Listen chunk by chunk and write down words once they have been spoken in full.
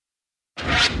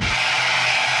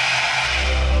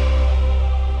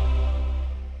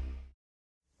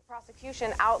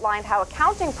prosecution outlined how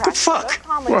accounting practices of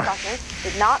Conley Productions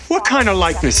did not. What kind of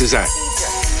likeness is that?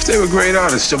 If they were great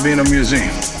artists, they'll be in a museum.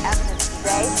 Evidence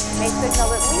today may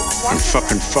signal at least one. I'm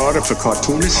fucking fodder for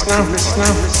cartoonists now.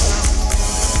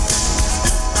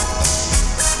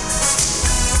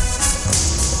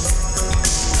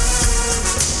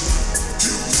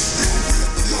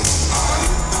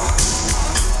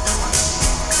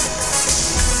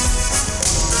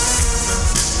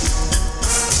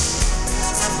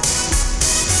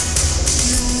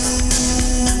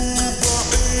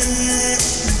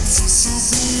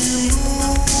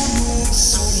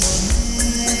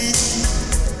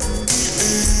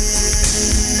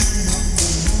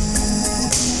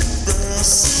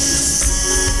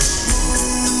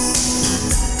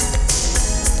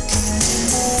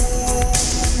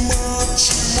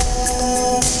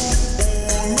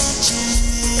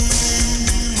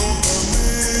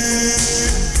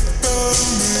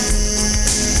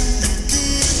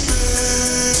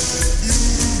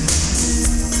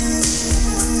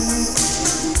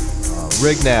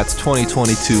 Rignats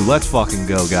 2022. Let's fucking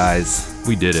go, guys.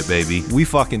 We did it, baby. We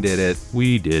fucking did it.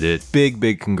 We did it.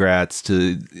 Big congrats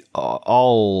to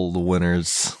all the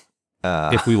winners.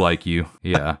 If we like you.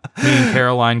 Yeah. Me and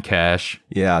Caroline Cash.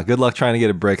 Yeah. Good luck trying to get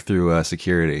a breakthrough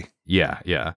security.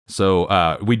 Yeah.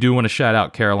 So we do want to shout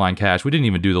out Caroline Cash. We didn't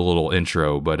even do the little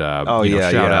intro, but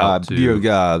shout out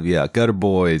to Gutter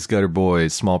Boys,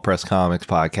 Small Press Comics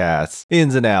Podcast,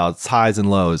 ins and outs, highs and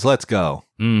lows. Let's go.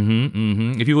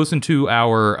 If you listen to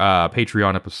our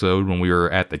Patreon episode when we were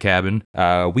at the cabin,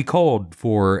 we called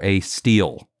for a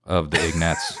steal of the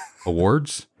Ignatz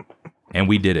Awards. And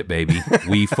we did it, baby.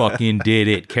 We fucking did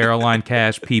it. Caroline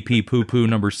Cash, PP Poo Poo,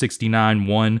 number 69,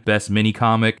 won Best Mini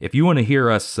Comic. If you want to hear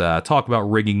us talk about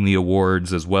rigging the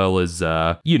awards as well as,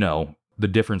 the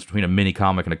difference between a mini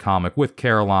comic and a comic with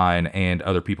Caroline and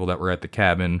other people that were at the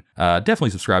cabin,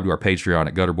 definitely subscribe to our Patreon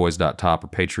at gutterboys.top or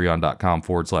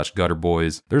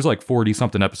patreon.com/gutterboys. There's like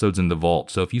 40-something episodes in the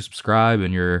vault. So if you subscribe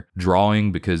and you're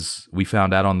drawing, because we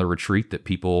found out on the retreat that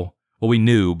we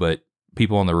knew, but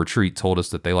people on the retreat told us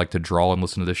that they like to draw and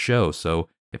listen to this show. So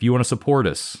if you want to support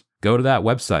us, go to that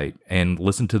website and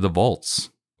listen to the vaults.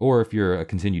 Or if you're a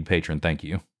continued patron, thank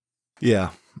you.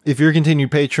 Yeah. If you're a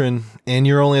continued patron and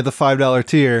you're only at the $5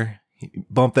 tier,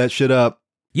 bump that shit up.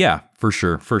 Yeah, for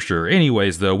sure.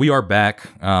 Anyways, though, we are back.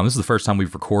 This is the first time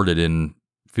we've recorded in,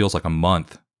 feels like a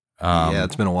month. Yeah,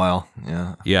 it's been a while.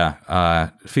 Yeah.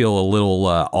 Feel a little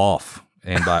off.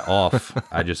 And by off,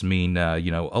 I just mean, a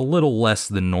little less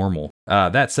than normal.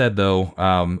 That said,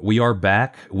 though, we are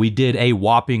back. We did a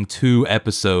whopping 2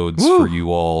 episodes for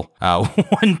you all.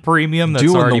 One premium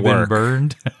that's already been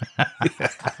burned.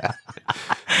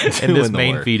 And this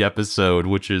main feed episode,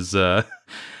 which is,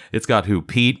 it's got who?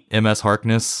 Pete, MS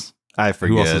Harkness. I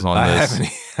forget. Who else is on this?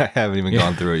 I haven't even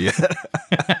gone through it yet.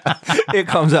 It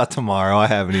comes out tomorrow. I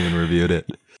haven't even reviewed it.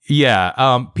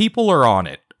 Yeah, people are on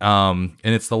it. And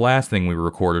it's the last thing we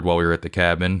recorded while we were at the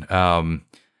cabin.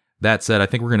 That said, I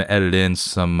think we're going to edit in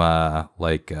some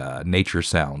nature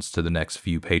sounds to the next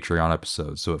few Patreon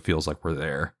episodes, so it feels like we're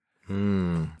there.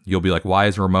 You'll be like, why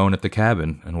is Ramon at the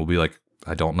cabin? And we'll be like,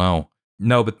 I don't know.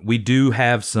 No, but we do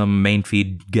have some main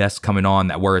feed guests coming on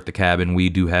that were at the cabin. We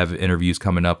do have interviews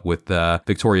coming up with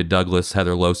Victoria Douglas,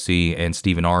 Heather Losey, and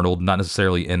Stephen Arnold. Not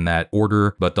necessarily in that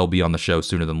order, but they'll be on the show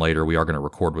sooner than later. We are going to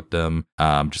record with them.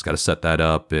 Just got to set that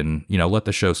up and, let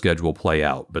the show schedule play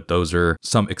out. But those are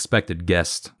some expected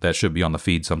guests that should be on the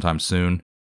feed sometime soon.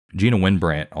 Gina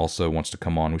Winbrandt also wants to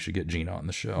come on. We should get Gina on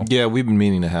the show. Yeah, we've been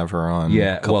meaning to have her on.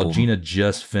 Yeah, well, Gina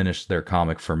just finished their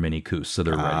comic for Mini Coos, so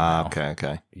they're ready now.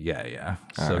 Okay. Yeah.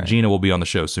 So right. Gina will be on the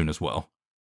show soon as well.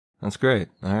 That's great.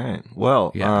 All right.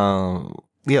 Well,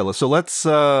 yeah. So let's,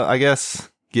 I guess,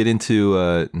 get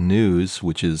into news,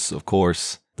 which is, of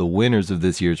course, the winners of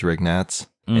this year's Rignats.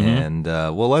 And,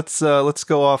 let's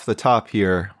go off the top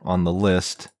here on the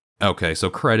list. Okay, so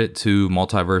credit to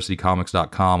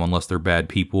multiversitycomics.com, unless they're bad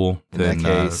people. In that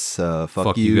case,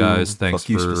 fuck you guys. Thanks fuck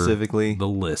you for specifically. The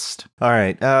list. All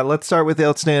right, let's start with the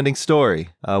Outstanding Story.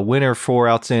 Winner for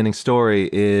Outstanding Story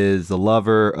is The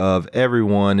Lover of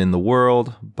Everyone in the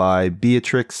World by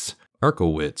Beatrix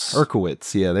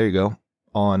Erkowitz. Yeah, there you go.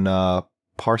 On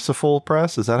Parsifal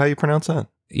Press. Is that how you pronounce that?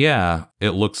 Yeah, it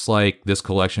looks like this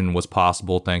collection was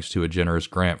possible thanks to a generous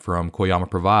grant from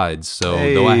Koyama Provides. So,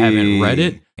 though I haven't read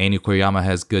it, Annie Koyama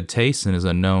has good taste and is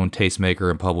a known tastemaker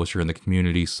and publisher in the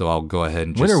community. So I'll go ahead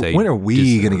and just say, when are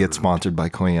we going to get sponsored by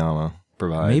Koyama?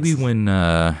 provides. Maybe when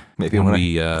Maybe when when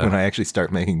we when I actually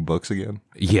start making books again.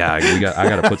 yeah, I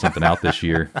got to put something out this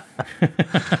year.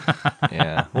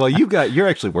 Yeah. Well, you're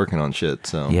actually working on shit,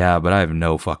 so. Yeah, but I have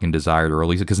no fucking desire to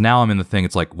release it because now I'm in the thing.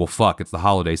 It's like, well, fuck, it's the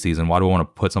holiday season. Why do I want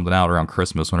to put something out around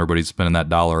Christmas when everybody's spending that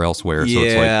dollar elsewhere? So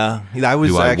it's like, I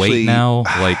was do I actually wait now?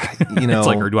 Like, you know, it's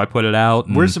like, or do I put it out?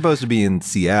 And we're supposed to be in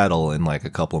Seattle in like a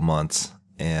couple of months.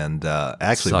 And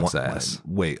actually, Sucks ass.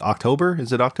 Wait, October?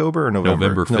 Is it October or November?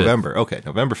 November 5th. November. Okay,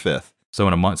 November 5th. so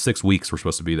in a month, 6 weeks, we're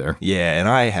supposed to be there. Yeah, and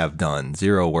I have done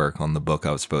zero work on the book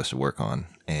I was supposed to work on.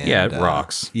 And, Yeah, it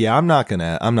rocks. Yeah, I'm not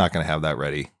gonna have that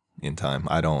ready in time.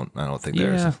 I don't think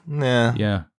there's. Yeah. Nah.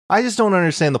 Yeah. I just don't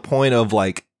understand the point of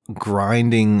like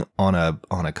grinding on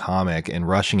a comic and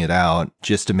rushing it out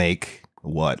just to make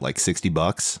what, like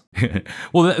 $60?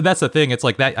 Well, that's the thing. It's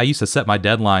like that. I used to set my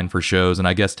deadline for shows, and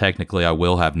I guess technically I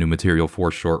will have new material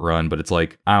for short run, but it's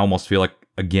like I almost feel like,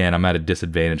 again, I'm at a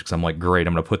disadvantage because I'm like, great,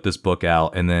 I'm going to put this book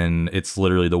out, and then it's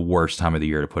literally the worst time of the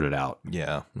year to put it out.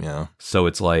 Yeah, yeah. So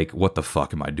it's like, what the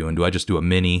fuck am I doing? Do I just do a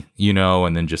mini,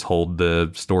 and then just hold the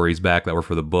stories back that were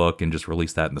for the book and just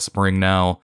release that in the spring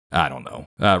now? I don't know.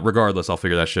 Regardless, I'll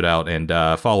figure that shit out, and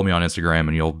follow me on Instagram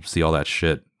and you'll see all that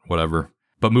shit, whatever.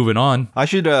 But moving on. I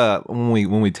should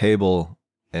when we table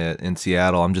in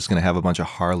Seattle, I'm just gonna have a bunch of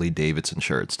Harley Davidson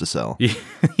shirts to sell. Yeah,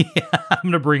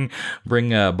 I'm gonna bring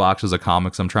boxes of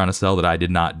comics I'm trying to sell that I did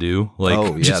not do,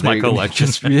 like just my collection.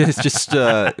 Just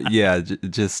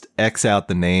X out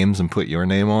the names and put your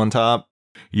name on top.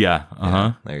 Yeah,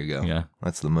 Yeah, there you go. Yeah,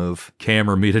 that's the move. Cam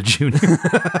Romita Jr.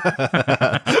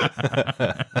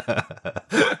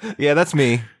 Yeah, that's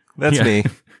me. That's me.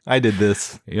 I did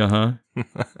this.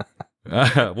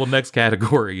 Well, next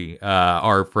category,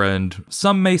 our friend.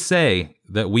 Some may say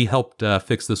that we helped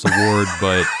fix this award,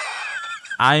 but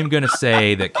I'm going to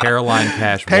say that Caroline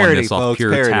Cash won this off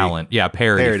pure talent. Yeah,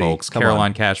 parody, folks.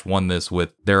 Caroline Cash won this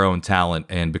with their own talent,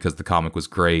 and because the comic was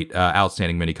great.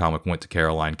 Outstanding mini comic went to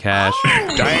Caroline Cash.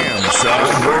 Damn,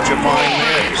 son, where'd you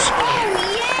find this?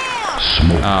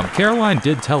 Caroline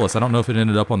did tell us, I don't know if it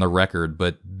ended up on the record,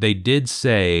 but they did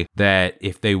say that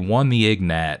if they won the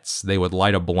Ignats, they would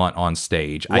light a blunt on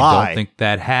stage. Lie. I don't think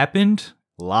that happened.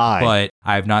 Lie. But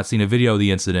I've not seen a video of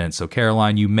the incident, so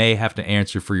Caroline, you may have to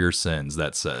answer for your sins,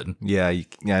 that said. Yeah,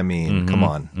 I mean, come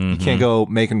on. You can't go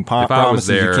making If I was promises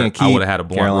there, you can't keep. I would have had a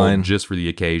blunt Caroline. rolled just for the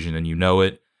occasion, and you know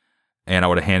it. And I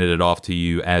would have handed it off to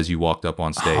you as you walked up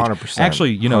on stage. 100%.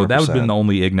 Actually, that would have 100%. been the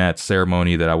only Ignatz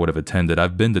ceremony that I would have attended.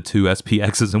 I've been to 2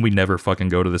 SPXs and we never fucking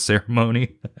go to the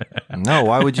ceremony. No,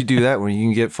 why would you do that when you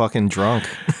can get fucking drunk?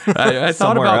 I thought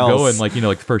somewhere about else. going, like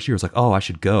the first year, I was like, oh, I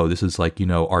should go. This is like,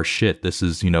 our shit. This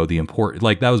is, the important,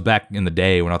 like that was back in the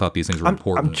day when I thought these things were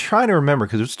important. I'm trying to remember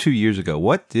because it was 2 years ago.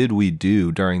 What did we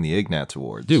do during the Ignatz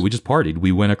Awards? Dude, we just partied.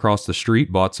 We went across the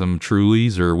street, bought some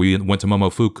Trulies, or we went to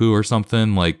Momofuku or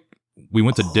something. Like, we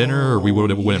went to dinner, or we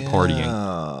went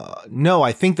partying. No,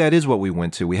 I think that is what we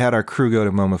went to. We had our crew go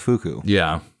to Momofuku.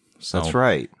 Yeah. So, That's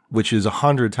right. Which is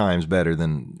 100 times better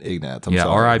than Ignatz. I'm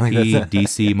sorry. R.I.P.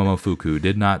 DC Momofuku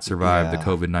did not survive the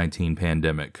COVID-19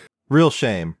 pandemic. Real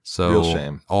shame. So Real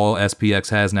shame. all SPX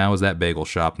has now is that bagel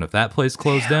shop. And if that place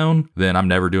closed down, then I'm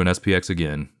never doing SPX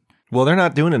again. Well, they're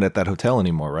not doing it at that hotel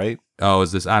anymore, right? Oh,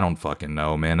 is this? I don't fucking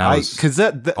know, man. That was Because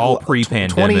that all well,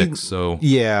 pre-pandemic, so...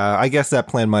 Yeah, I guess that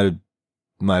plan might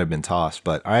have been tossed.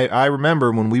 But I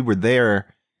remember when we were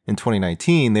there in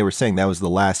 2019, they were saying that was the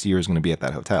last year is going to be at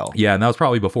that hotel. Yeah, and that was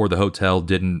probably before the hotel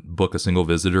didn't book a single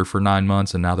visitor for 9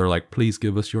 months, and now they're like, please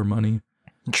give us your money.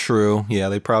 True. Yeah,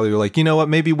 they probably were like, you know what?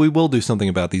 Maybe we will do something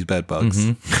about these bed bugs.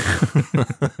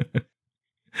 Mm-hmm.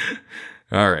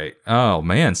 All right. Oh,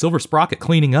 man. Silver Sprocket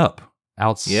cleaning up.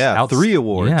 3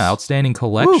 awards. Yeah, Outstanding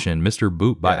Collection, Mr.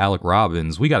 Boot by Alec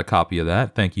Robbins. We got a copy of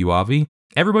that. Thank you, Avi.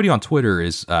 Everybody on Twitter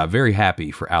is very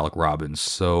happy for Alec Robbins.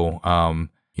 So,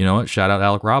 you know what? Shout out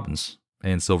Alec Robbins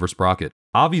and Silver Sprocket.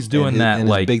 Avi's doing and his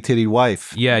like big titty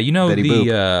wife. Yeah, Betty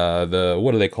Boop. the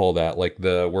what do they call that? Like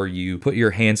where you put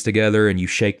your hands together and you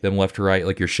shake them left to right,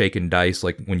 like you're shaking dice,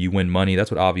 like when you win money.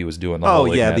 That's what Avi was doing.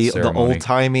 The old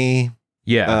timey.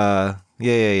 Yeah.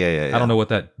 Yeah. I don't know what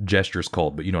that gesture's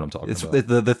called, but you know what I'm talking about. It's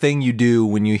the thing you do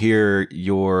when you hear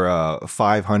your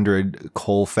 500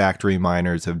 coal factory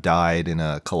miners have died in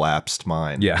a collapsed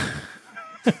mine. Yeah.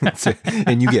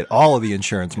 And you get all of the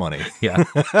insurance money. Yeah.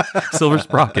 Silver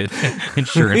Sprocket,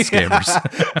 insurance scammers.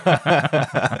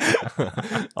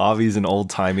 Avi's an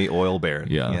old-timey oil baron.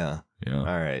 Yeah. All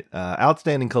right.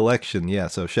 Outstanding collection. Yeah,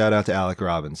 so shout out to Alec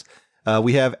Robbins.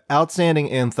 We have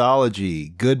Outstanding Anthology,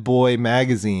 Good Boy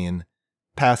Magazine.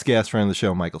 Past guest friend of the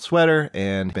show, Michael Sweater,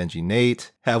 and Benji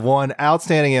Nate have won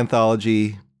Outstanding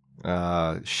Anthology.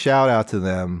 Shout out to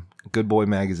them. Good Boy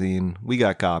Magazine. We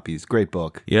got copies. Great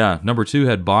book. Yeah, number 2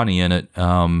 had Bonnie in it.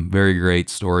 Very great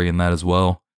story in that as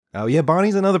well. Oh, yeah,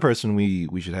 Bonnie's another person we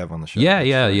should have on the show.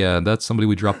 Yeah. That's somebody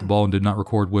we dropped the ball and did not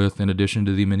record with, in addition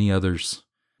to the many others.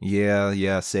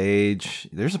 Yeah, Sage.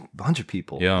 There's a bunch of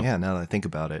people. Yeah. Yeah, now that I think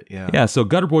about it. Yeah. Yeah, so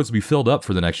Gutter Boys will be filled up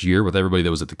for the next year with everybody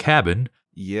that was at the cabin.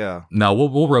 Yeah. No,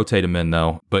 we'll rotate them in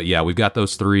though. But yeah, we've got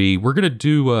those 3. We're gonna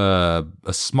do a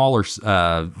smaller.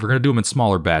 We're gonna do them in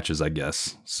smaller batches, I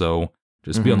guess. So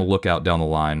just be on the lookout down the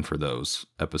line for those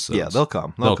episodes. Yeah, they'll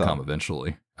come. They'll come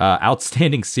eventually.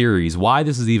 Outstanding series. Why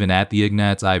this is even at the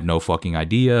Ignats, I have no fucking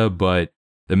idea. But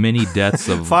the many deaths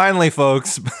of Finally,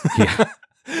 folks. Yeah.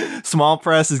 Small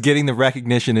Press is getting the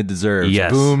recognition it deserves.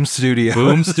 Yes. Boom Studios.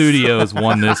 Boom Studios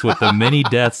won this with the many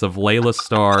deaths of Layla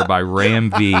Starr by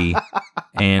Ram V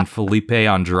and Felipe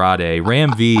Andrade.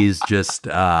 Ram V is just,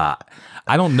 I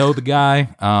don't know the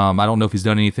guy. I don't know if he's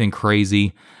done anything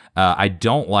crazy. I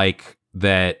don't like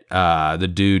that the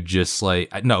dude just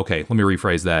let me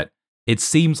rephrase that. It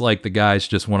seems like the guy's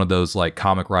just one of those like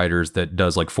comic writers that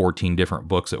does like 14 different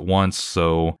books at once.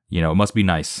 So, it must be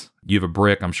nice. You have a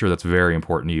brick. I'm sure that's very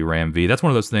important to you, Ram V. That's one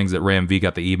of those things that Ram V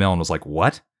got the email and was like,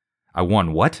 what? I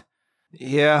won what?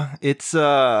 Yeah, it's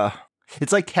like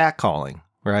catcalling,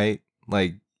 right?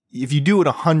 Like if you do it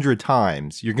 100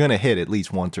 times, you're gonna hit at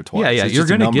least once or twice. Yeah, It's you're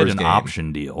just a gonna get numbers an game.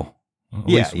 option deal. At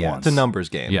Yeah, least yeah, once. it's a numbers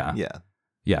game. Yeah.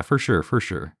 Yeah, for sure.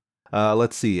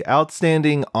 Let's see.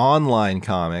 Outstanding online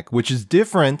comic, which is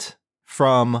different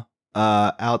from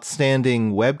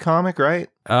outstanding web comic, right?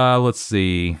 Let's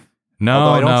see.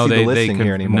 Although I No, don't see the they listing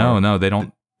here anymore. No, they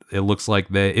don't. It looks like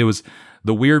the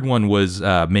weird one was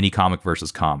mini comic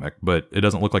versus comic, but it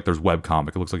doesn't look like there's web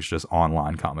comic. It looks like it's just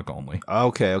online comic only.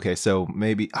 Okay. So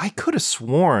maybe I could have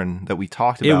sworn that we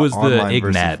talked about It was the online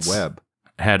Ignats versus web.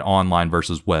 had online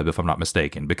versus web, if I'm not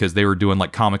mistaken, because they were doing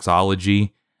like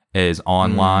Comixology as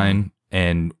online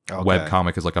and web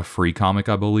comic is like a free comic,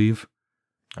 I believe.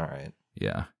 All right.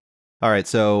 Yeah. All right,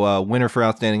 so winner for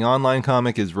Outstanding Online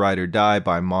Comic is Ride or Die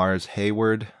by Mars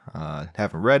Hayward.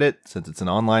 Haven't read it since it's an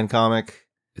online comic.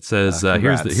 It says,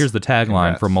 congrats. here's the tagline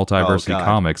Congrats. from Multiversity Oh, God.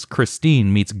 Comics.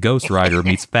 Christine meets Ghost Rider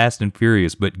meets Fast and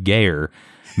Furious, but gayer.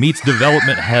 Meets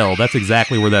Development Hell. That's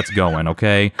exactly where that's going,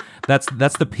 okay? That's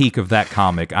the peak of that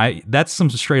comic. That's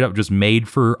some straight up just made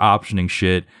for optioning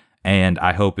shit, and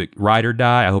I hope it Ride or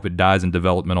Die. I hope it dies in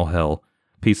developmental hell.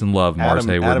 Peace and love, Mars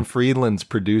Hayward. Adam Friedland's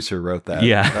producer wrote that.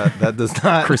 Yeah. That does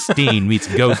not... Christine meets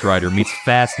Ghost Rider meets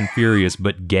Fast and Furious,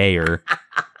 but gayer.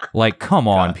 Like, come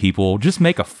on, people. Just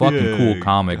make a fucking cool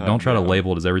comic. Don't try to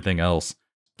label it as everything else.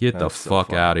 Get the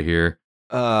fuck out of here.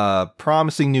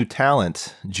 Promising new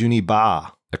talent, Junie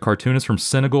Ba. A cartoonist from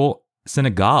Senegal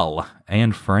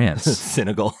and France.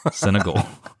 Senegal.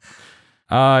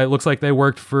 It looks like they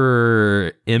worked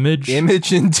for Image and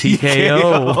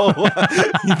TKO.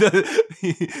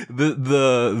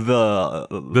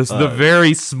 the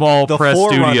very small the press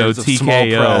studio forerunners of small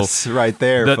TKO. press right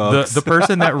there, folks. The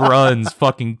person that runs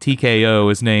fucking TKO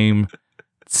is named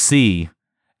C.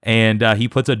 And he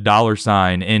puts a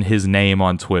 $sign in his name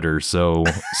on Twitter. So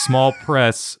small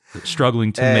press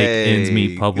struggling to make ends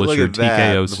meet publisher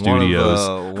TKO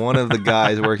Studios. One of the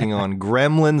guys working on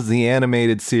Gremlins, the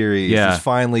animated series, is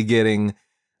finally getting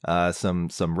some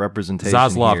representation.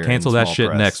 Zaslav, here cancel in that small shit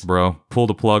press. next, bro. Pull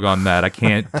the plug on that. I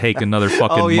can't take another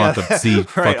fucking month of C right.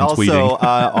 fucking Also, tweeting.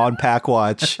 on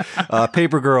Packwatch,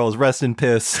 Paper Girls, rest in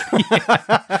piss.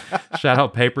 Shout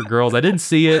out Paper Girls. I didn't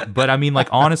see it, but I mean, like,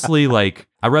 honestly, like,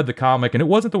 I read the comic and it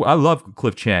wasn't I love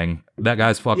Cliff Chang. That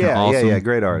guy's fucking awesome. Yeah,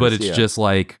 great artist. But it's just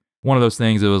like one of those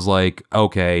things. It was like,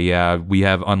 okay, yeah, we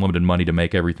have unlimited money to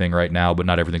make everything right now, but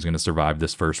not everything's going to survive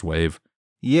this first wave.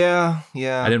 Yeah.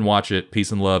 I didn't watch it.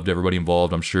 Peace and love to everybody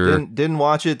involved, I'm sure. Didn't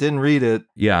watch it, didn't read it.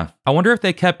 Yeah. I wonder if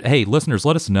they kept, hey, listeners,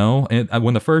 let us know. And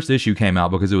when the first issue came out,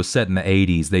 because it was set in the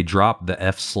 80s, they dropped the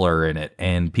F slur in it,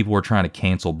 and people were trying to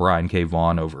cancel Brian K.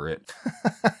 Vaughan over it.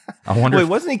 I wonder. Wait,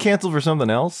 wasn't he canceled for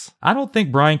something else? I don't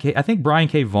think I think Brian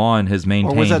K. Vaughan has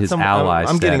maintained his ally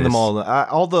I'm getting them status.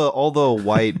 all the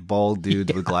white bald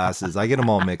dudes with glasses. I get them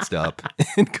all mixed up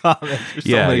in comics. There's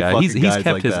so many fucking He's guys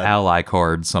kept like his that. ally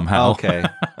card somehow.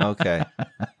 Okay.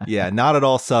 Yeah, not at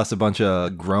all sus. A bunch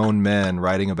of grown men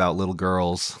writing about little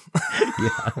girls.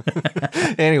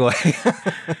 Anyway.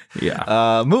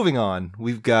 Yeah. Moving on.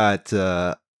 We've got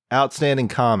Outstanding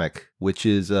Comic, which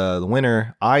is the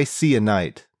winner, I See a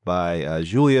Night by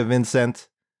Julia Vincent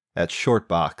at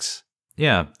Shortbox.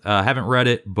 Yeah. Haven't read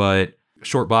it, but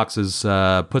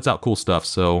Shortbox puts out cool stuff,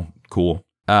 so cool.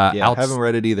 Yeah, haven't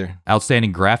read it either.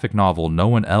 Outstanding graphic novel, No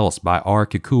One Else by R.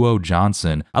 Kikuo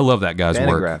Johnson. I love that guy's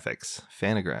work.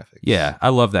 Fanagraphics. Yeah, I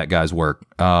love that guy's work.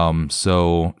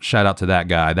 So shout out to that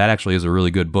guy. That actually is a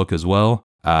really good book as well.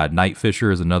 Night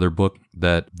Fisher is another book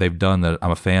that they've done that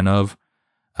I'm a fan of.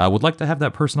 I would like to have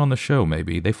that person on the show,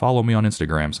 maybe. They follow me on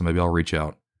Instagram, so maybe I'll reach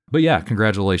out. But yeah,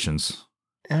 congratulations.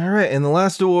 All right, and the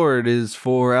last award is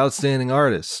for Outstanding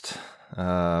Artist.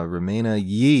 Ramena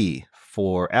Yee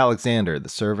for Alexander, the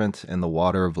Servant and the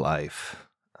Water of Life.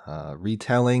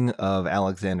 Retelling of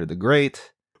Alexander the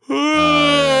Great.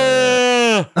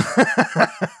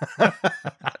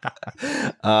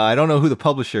 I don't know who the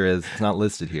publisher is. It's not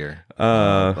listed here.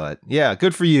 But yeah,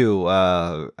 good for you,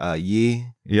 Yee.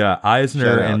 Yeah,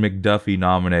 Eisner and McDuffie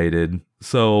nominated.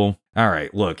 So, all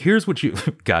right, look, here's what you...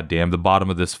 Goddamn, the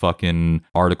bottom of this fucking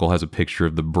article has a picture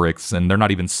of the bricks, and they're not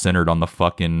even centered on the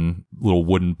fucking little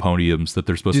wooden podiums that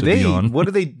they're supposed to be on.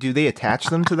 What do they attach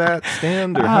them to that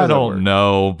stand? Or I don't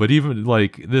know, but even,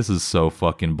 like, this is so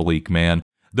fucking bleak, man.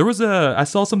 I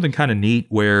saw something kind of neat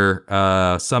where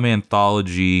some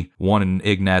anthology won an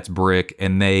Ignatz brick,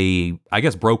 and they, I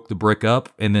guess, broke the brick up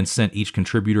and then sent each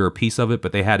contributor a piece of it,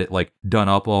 but they had it like done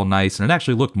up all nice, and it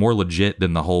actually looked more legit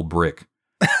than the whole brick.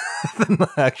 Than the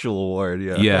actual award,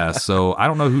 yeah. Yeah, so I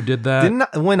don't know who did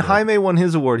that. When Jaime won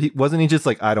his award, wasn't he just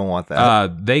like, I don't want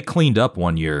that? They cleaned up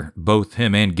one year, both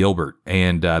him and Gilbert,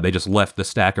 and they just left the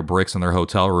stack of bricks in their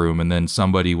hotel room, and then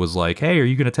somebody was like, hey, are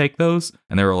you going to take those?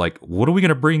 And they were like, what are we going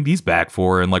to bring these back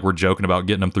for? And like, we're joking about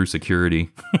getting them through security.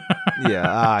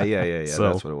 Yeah.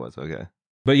 So, that's what it was, okay.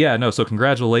 But yeah, no, so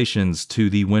congratulations to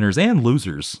the winners and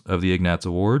losers of the Ignatz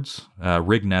Awards,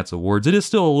 Rignatz Awards. It is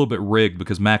still a little bit rigged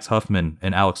because Max Huffman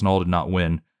and Alex Knoll did not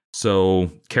win.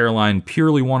 So Caroline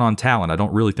purely won on talent. I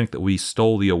don't really think that we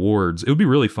stole the awards. It would be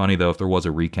really funny, though, if there was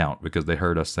a recount because they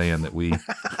heard us saying that we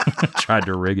tried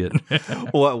to rig it.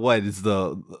 What is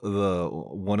the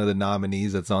one of the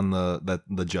nominees that's on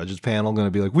the judges panel going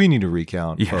to be like, we need to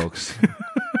recount, folks.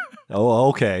 Oh,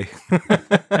 okay.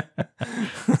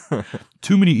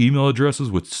 Too many email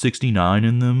addresses with 69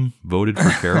 in them voted for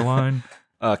Caroline.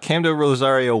 Camdo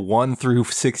Rosario 1 through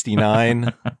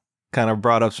 69 kind of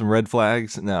brought up some red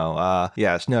flags. No,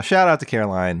 shout out to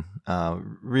Caroline.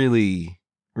 Really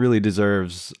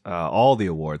deserves all the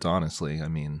awards, honestly. I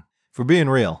mean, for being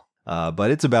real.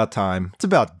 But it's about time. It's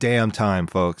about damn time,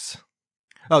 folks.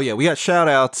 Oh, yeah, we got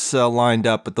shout-outs lined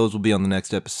up, but those will be on the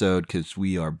next episode because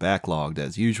we are backlogged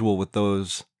as usual with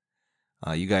those.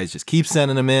 You guys just keep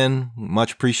sending them in.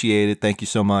 Much appreciated. Thank you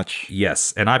so much.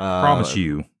 Yes, and I promise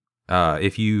you,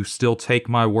 if you still take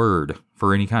my word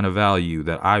for any kind of value,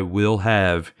 that I will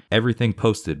have everything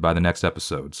posted by the next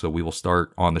episode. So we will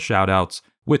start on the shout-outs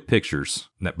with pictures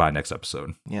by next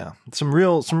episode. Yeah, some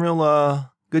real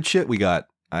good shit we got.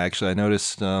 I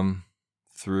noticed...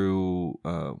 through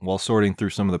while sorting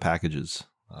through some of the packages.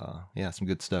 Some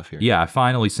good stuff here. Yeah, I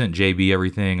finally sent JB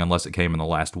everything unless it came in the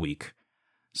last week.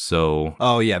 So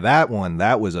that one,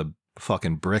 that was a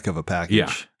fucking brick of a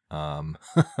package. Yeah.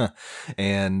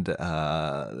 And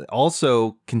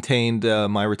also contained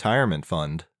my retirement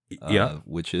fund.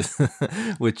 Which is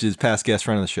past guest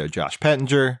friend of the show Josh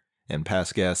Pettinger and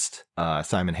past guest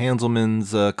Simon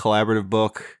Hanselman's collaborative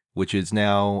book, which is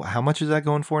now, how much is that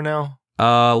going for now?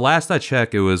 Last I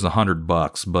checked, it was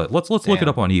 $100, but let's look it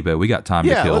up on eBay. We got time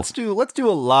to kill. Let's do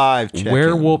a live check.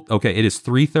 Werewolf. Okay, it is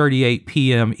 3:38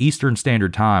 p.m. Eastern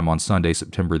Standard Time on Sunday,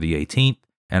 September the 18th,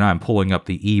 and I'm pulling up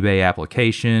the eBay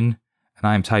application, and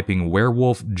I'm typing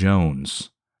Werewolf Jones,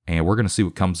 and we're gonna see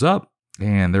what comes up.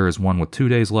 And there is one with 2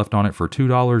 days left on it for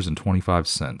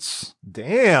 $2.25.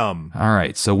 Damn. All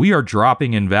right, so we are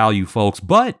dropping in value, folks,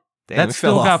 but. That's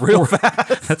still got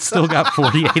That's still got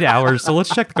 48 hours. So let's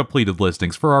check the completed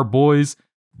listings for our boys,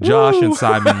 Josh and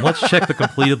Simon. Let's check the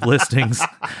completed listings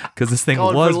because this thing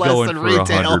was going for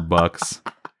 $100.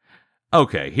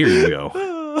 Okay, here you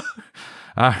go.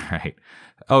 All right.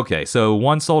 Okay, so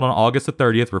one sold on August the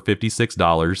 30th for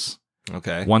 $56.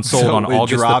 Okay. One sold on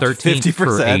August the 13th for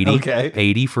 $80. Okay.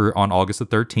 $80 for on August the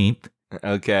 13th.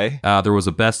 Okay. There was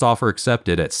a best offer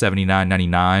accepted at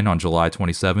 $79.99 on July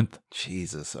 27th.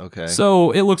 Jesus. Okay.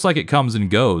 So it looks like it comes and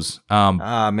goes. Man,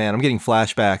 I'm getting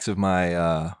flashbacks of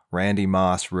my Randy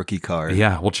Moss rookie card.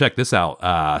 Yeah, well, check this out.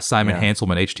 Simon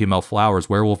Hanselman, HTML Flowers,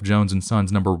 Werewolf Jones and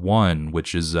Sons #1,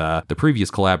 which is the previous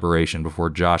collaboration before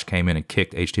Josh came in and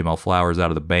kicked HTML Flowers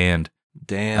out of the band.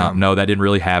 Damn. No, that didn't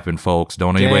really happen, folks.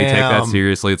 Don't anybody take that Damn.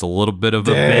 seriously. It's a little bit of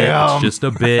a bit. It's just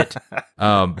a bit.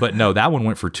 But no, that one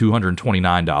went for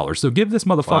 $229. So give this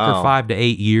motherfucker Wow. 5 to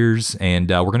 8 years, and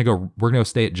we're gonna go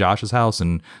stay at Josh's house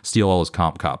and steal all his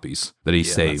comp copies that he that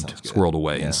saved, sounds good. squirreled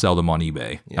away, Yeah. and sell them on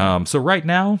eBay. Yeah. So right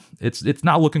now, it's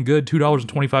not looking good.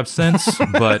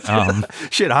 $2.25, but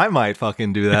Shit, I might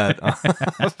fucking do that.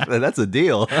 That's a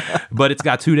deal. but it's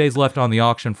got 2 days left on the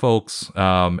auction, folks.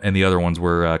 And the other ones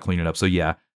we're cleaning up. So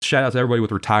yeah, shout out to everybody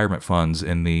with retirement funds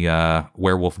in the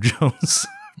Werewolf Jones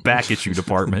back issue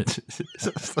department.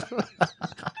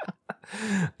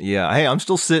 Yeah. Hey, I'm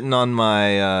still sitting on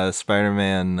my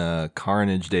Spider-Man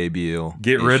Carnage debut.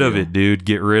 Get rid of issue. it, dude.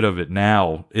 Get rid of it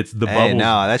now. It's the Hey, bubble.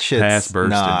 no, that shit's past bursting.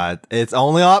 nah. It's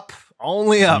only up.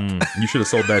 Only up. You should have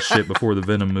sold that shit before the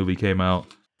Venom movie came out.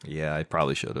 Yeah, I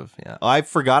probably should have. Yeah, I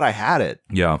forgot I had it.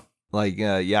 Yeah. Like,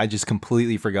 yeah, I just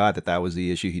completely forgot that was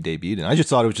the issue he debuted in. I just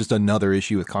thought it was just another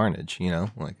issue with Carnage, you know?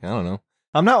 Like, I don't know.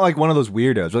 I'm not like one of those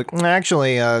weirdos. Like,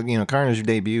 actually, Carnage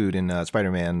debuted in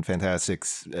Spider-Man Fantastic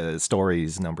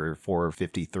Stories number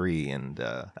 453.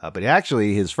 But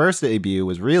actually, his first debut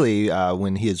was really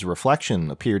when his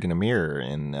reflection appeared in a mirror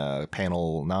in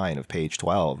panel 9 of page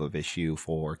 12 of issue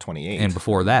 428. And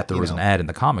before that, there You was know. an ad in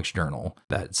the Comics Journal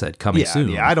that said coming soon.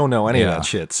 Yeah, I don't know any of Yeah. that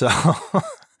shit, so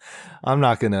I'm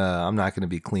not gonna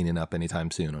be cleaning up anytime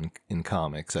soon in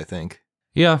comics. I think.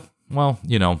 Yeah, well,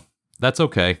 that's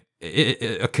okay.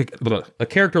 A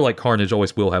character like Carnage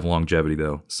always will have longevity,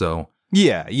 though. So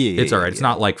Yeah, it's all right. Yeah. It's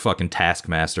not like fucking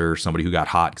Taskmaster or somebody who got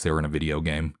hot because they were in a video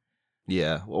game.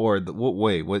 Yeah, or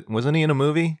wait, wasn't he in a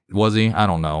movie? Was he? I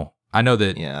don't know. I know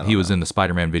that Yeah, I he don't was know. in the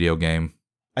Spider-Man video game.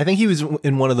 I think he was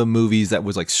in one of the movies that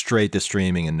was like straight to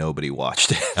streaming and nobody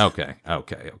watched it. Okay.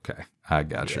 I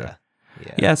gotcha.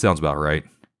 Yeah. Yeah, sounds about right.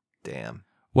 Damn.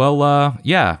 Well,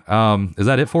 yeah. Is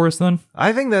that it for us then?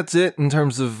 I think that's it in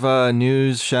terms of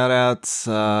news, shout outs.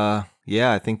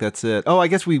 Yeah, I think that's it. Oh, I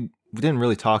guess we didn't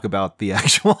really talk about the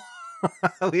actual.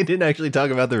 We didn't actually talk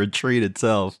about the retreat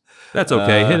itself. That's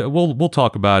okay. We'll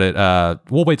talk about it.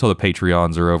 We'll wait till the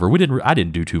Patreons are over. I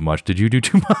didn't do too much. Did you do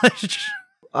too much?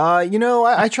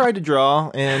 I tried to draw,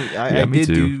 and Yeah, me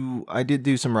too. I did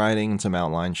do some writing and some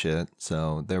outline shit,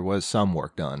 so there was some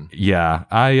work done. Yeah,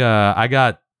 I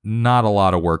got not a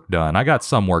lot of work done. I got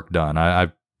some work done.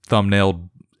 I thumbnailed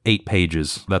 8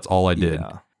 pages. That's all I did.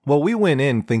 Yeah. Well, we went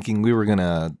in thinking we were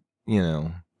gonna,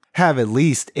 have at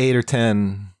least 8 or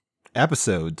 10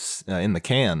 episodes in the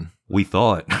can. We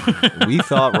thought. We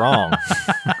thought wrong.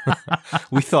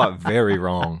 We thought very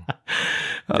wrong.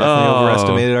 Definitely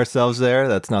overestimated ourselves there.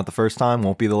 That's not the first time.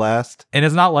 Won't be the last. And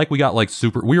it's not like we got like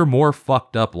super. We were more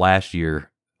fucked up last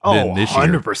year than this year.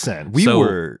 100%. We So-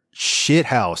 were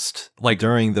shit-housed Like-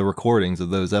 during the recordings of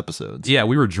those episodes. Yeah,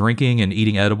 we were drinking and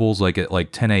eating edibles like at like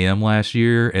 10 a.m. last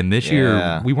year, and this Yeah.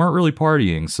 year we weren't really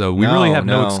partying, so we really have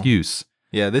no No. excuse.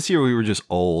 Yeah, this year we were just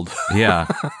old. Yeah.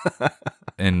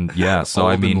 And yeah, so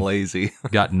Old I mean, and lazy.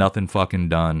 got nothing fucking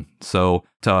done. So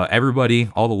to everybody,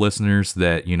 all the listeners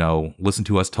that, listen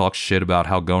to us talk shit about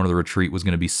how going to the retreat was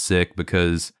going to be sick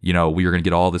because, we were going to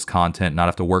get all this content, not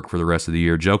have to work for the rest of the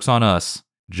year. Joke's on us.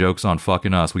 Joke's on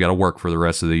fucking us. We got to work for the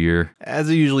rest of the year. As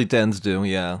it usually tends to,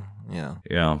 yeah. Yeah.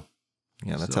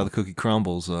 Yeah, that's So- how the cookie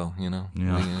crumbles, though, Yeah. What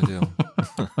are you going to do?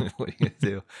 What are you going to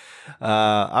do?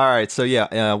 All right, so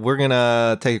yeah, we're going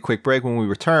to take a quick break. When we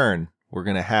return, we're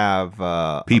going to have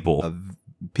People.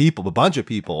 a bunch of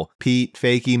people. Pete,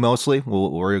 Fakey mostly.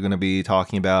 We're going to be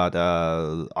talking about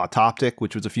Autoptic,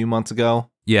 which was a few months ago.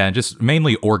 Yeah, and just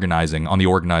mainly organizing on the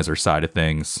organizer side of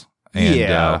things. And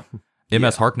Yeah.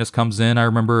 MS Harkness comes in, I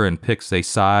remember, and picks a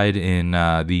side in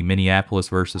the Minneapolis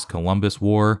versus Columbus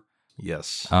war.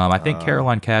 Yes. I think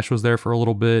Caroline Cash was there for a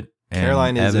little bit. And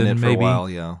Caroline is Evan, in it for maybe. a while,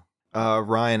 yeah.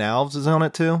 Ryan Alves is on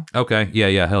it too. Okay,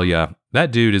 yeah, hell yeah.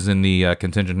 That dude is in the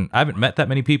contingent. I haven't met that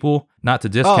many people, not to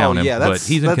discount him, but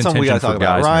he's in that's something we contention gotta for talk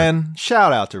about. Geisner. Ryan,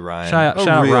 shout out to Ryan. Shout A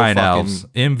out real Ryan fucking- Alves,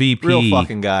 MVP, Real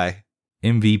fucking guy.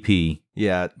 MVP.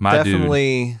 Yeah, My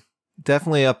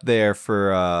definitely up there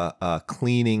for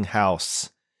cleaning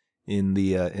house in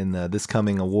the this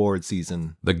coming award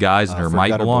season. The Geisner for might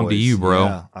Gutter belong to Boys. you, bro.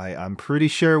 Yeah, I'm pretty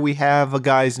sure we have a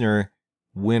Geisner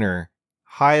winner.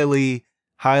 Highly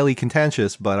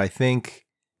contentious, but I think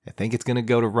it's gonna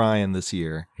go to Ryan this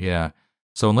year. Yeah.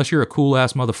 So unless you're a cool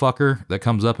ass motherfucker that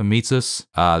comes up and meets us,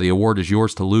 the award is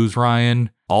yours to lose, Ryan.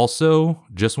 Also,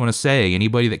 just want to say,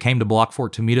 anybody that came to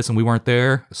Blockfort to meet us and we weren't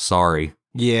there, sorry.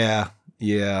 Yeah.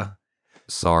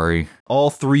 Sorry. All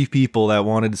 3 people that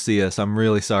wanted to see us, I'm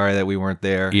really sorry that we weren't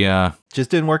there. Yeah. Just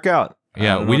didn't work out.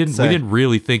 Yeah, don't know we what to didn't say.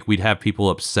 really think we'd have people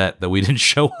upset that we didn't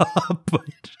show up. But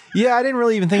Yeah, I didn't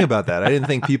really even think about that. I didn't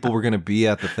think people were going to be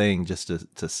at the thing just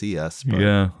to see us. But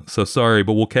yeah, so sorry,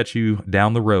 but we'll catch you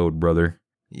down the road, brother.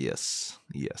 Yes.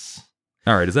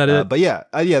 All right, is that it? But yeah,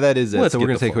 that is it. Let's So we're get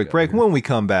going to the take a quick fuck break. outta here. When we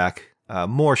come back,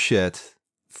 more shit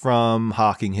from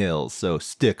Hocking Hills. So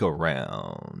stick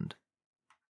around.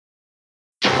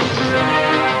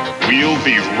 We'll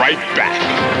be right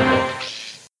back.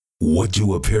 What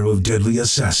do a pair of deadly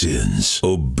assassins,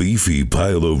 a beefy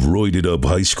pile of roided-up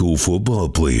high school football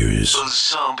players, a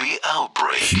zombie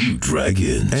outbreak, cute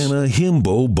dragons, and a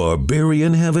himbo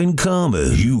barbarian have in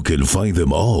common? You can find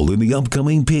them all in the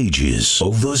upcoming pages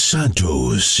of the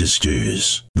Santos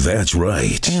Sisters. That's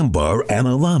right, Ambar and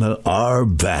Alana are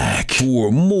back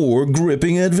for more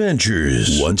gripping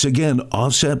adventures. Once again,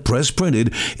 offset press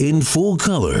printed in full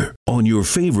color on your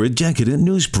favorite decadent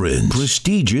newsprint.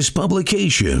 Prestigious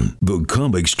publication. The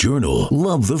Comics Journal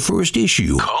loved the first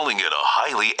issue, calling it a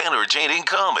highly entertaining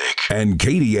comic. And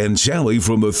Katie and Sally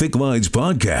from the Thick Lines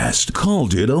podcast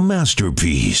called it a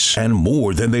masterpiece and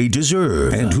more than they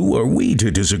deserve. And who are we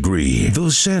to disagree?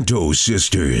 The Santos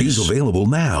Sisters is available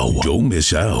now. Don't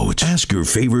miss out. Ask your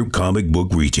favorite comic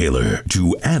book retailer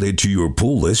to add it to your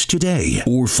pull list today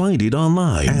or find it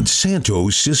online at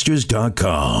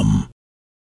santossisters.com.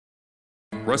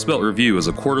 Rust Belt Review is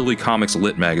a quarterly comics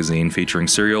lit magazine featuring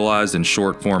serialized and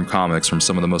short-form comics from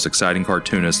some of the most exciting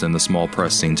cartoonists in the small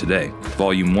press scene today.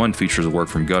 Volume 1 features work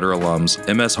from Gutter alums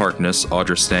M.S. Harkness,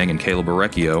 Audra Stang, and Caleb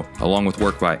Orecchio, along with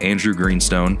work by Andrew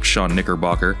Greenstone, Sean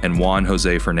Knickerbocker, and Juan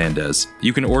Jose Fernandez.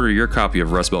 You can order your copy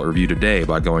of Rust Belt Review today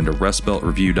by going to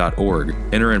rustbeltreview.org.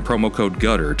 Enter in promo code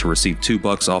GUTTER to receive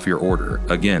 $2 off your order.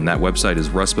 Again, that website is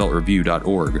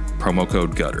rustbeltreview.org, promo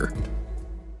code GUTTER.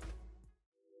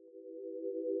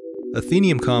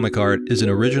 Athenium Comic Art is an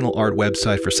original art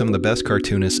website for some of the best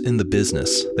cartoonists in the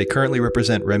business. They currently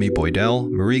represent Remy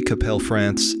Boydell, Marie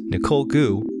Capelle-France, Nicole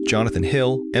Gu, Jonathan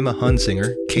Hill, Emma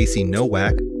Hunsinger, Casey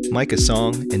Nowak, Micah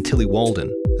Song, and Tilly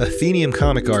Walden. Athenium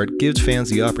Comic Art gives fans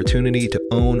the opportunity to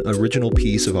own an original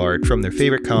piece of art from their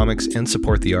favorite comics and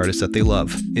support the artists that they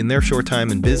love. In their short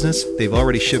time in business, they've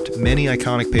already shipped many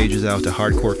iconic pages out to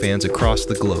hardcore fans across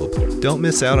the globe. Don't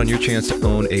miss out on your chance to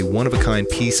own a one-of-a-kind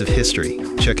piece of history.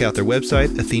 Check out their website,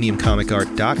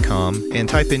 atheniumcomicart.com, and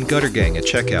type in Gutter Gang at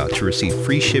checkout to receive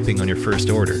free shipping on your first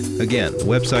order. Again, the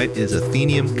website is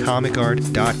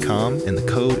atheniumcomicart.com, and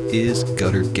the code is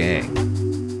Gutter Gang.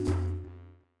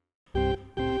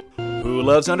 Who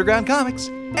loves underground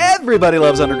comics? Everybody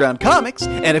loves underground comics,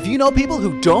 and if you know people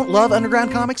who don't love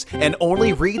underground comics and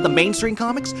only read the mainstream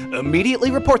comics, immediately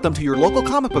report them to your local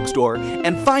comic book store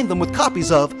and find them with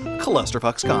copies of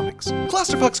Clusterfucks Comics.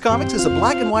 Clusterfucks Comics is a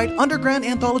black and white underground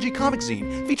anthology comic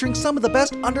zine featuring some of the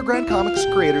best underground comics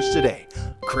creators today.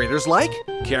 Creators like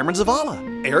Cameron Zavala,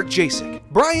 Eric Jasek,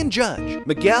 Brian Judge,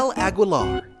 Miguel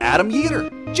Aguilar, Adam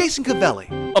Yeater, Jason Cavelli,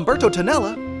 Umberto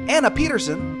Tonella, Anna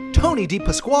Peterson, Tony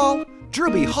DePasquale, Drew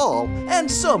B. Hall,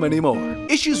 and so many more.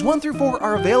 Issues 1 through 4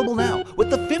 are available now, with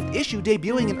the 5th issue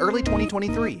debuting in early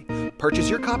 2023. Purchase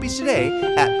your copies today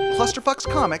at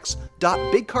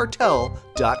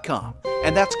clusterfuckscomics.bigcartel.com.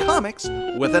 And that's comics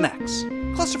with an X.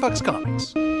 Clusterfucks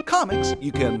Comics. Comics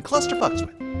you can clusterfucks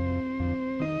with.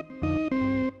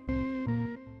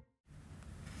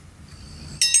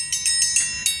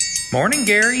 Morning,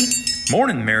 Gary.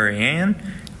 Morning, Marianne.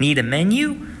 Need a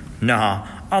menu? Nah,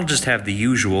 I'll just have the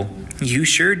usual. You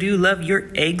sure do love your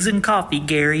eggs and coffee,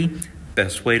 Gary.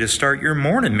 Best way to start your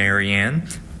morning, Marianne.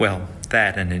 Well,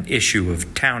 that and an issue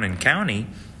of Town and County.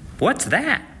 What's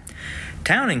that?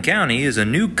 Town and County is a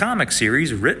new comic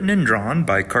series written and drawn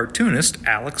by cartoonist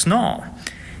Alex Nall.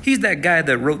 He's that guy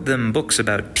that wrote them books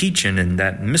about teaching and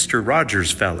that Mr. Rogers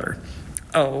feller.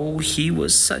 Oh, he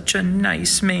was such a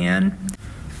nice man.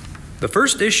 The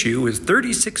first issue is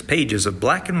 36 pages of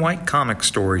black and white comic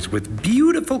stories with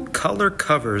beautiful color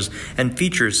covers and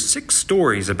features 6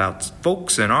 stories about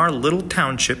folks in our little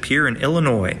township here in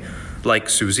Illinois, like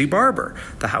Susie Barber,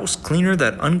 the house cleaner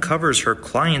that uncovers her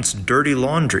client's dirty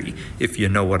laundry, if you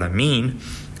know what I mean,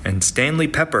 and Stanley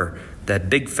Pepper, that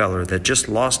big feller that just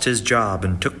lost his job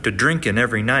and took to drinking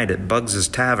every night at Bugs's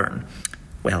Tavern.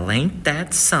 Well, ain't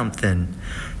that something?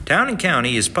 Town and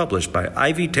County is published by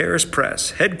Ivy Terrace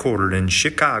Press, headquartered in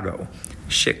Chicago.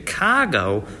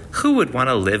 Chicago? Who would want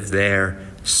to live there?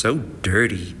 So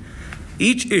dirty.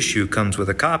 Each issue comes with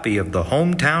a copy of the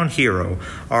Hometown Hero,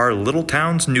 our little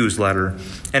town's newsletter,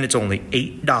 and it's only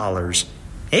 $8.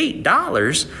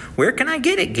 $8? Where can I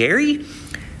get it, Gary?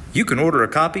 You can order a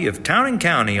copy of Town and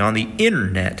County on the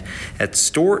internet at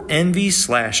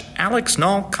StoreEnvy/Alex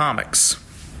Nall Comics.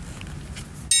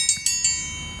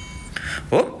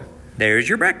 Oh, there's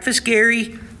your breakfast,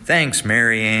 Gary. Thanks,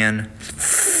 Marianne.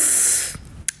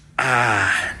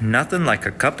 Nothing like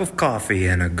a cup of coffee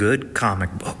and a good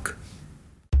comic book.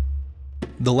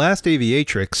 The Last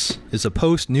Aviatrix is a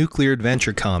post-nuclear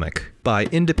adventure comic by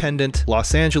independent,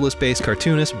 Los Angeles-based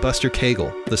cartoonist Buster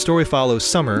Cagle. The story follows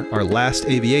Summer, our last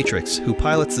aviatrix, who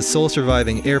pilots the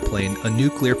sole-surviving airplane, a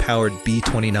nuclear-powered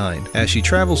B-29, as she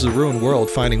travels the ruined world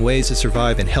finding ways to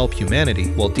survive and help humanity,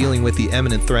 while dealing with the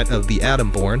imminent threat of the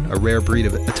Atomborn, a rare breed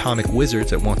of atomic wizards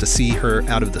that want to see her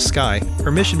out of the sky. Her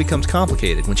mission becomes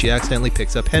complicated when she accidentally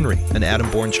picks up Henry, an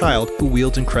Atomborn child who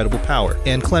wields incredible power,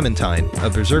 and Clementine, a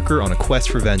berserker on a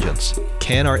quest for vengeance.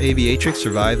 Can our aviatrix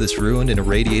survive this ruined and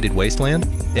irradiated wasteland?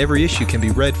 Every issue can be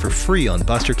read for free on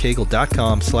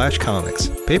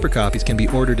bustercagle.com/comics. Paper copies can be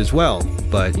ordered as well,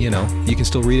 but, you can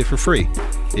still read it for free.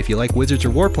 If you like wizards or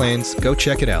warplanes, go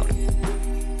check it out.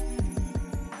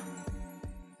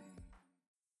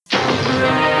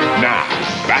 Now,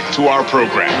 back to our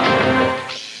program.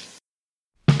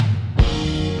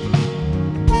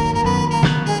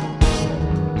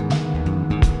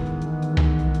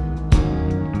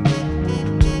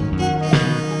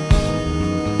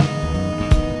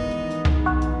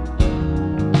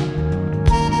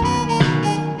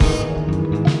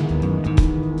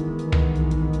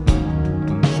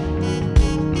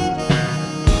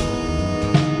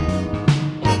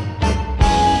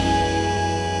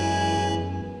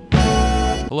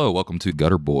 Hello, welcome to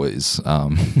Gutter Boys.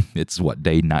 It's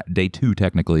day 2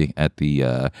 technically at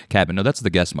the cabin. No, that's the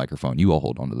guest microphone. You all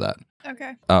hold on to that.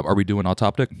 Okay. Are we doing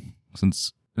Autoptic?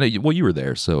 Well, you were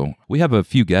there, so we have a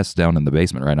few guests down in the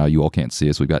basement right now. You all can't see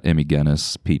us. We've got Emmy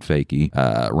Guinness, Pete Fakey,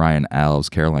 Ryan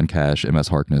Alves, Caroline Cash, MS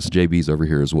Harkness, JB's over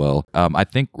here as well. I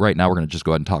think right now we're going to just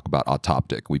go ahead and talk about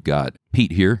Autoptic. We've got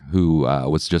Pete here, who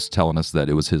was just telling us that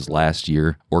it was his last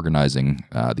year organizing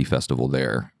the festival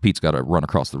there. Pete's got to run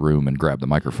across the room and grab the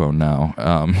microphone now.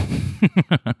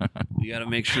 We got to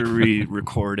make sure we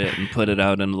record it and put it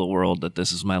out into the world that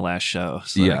this is my last show,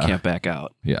 so I can't back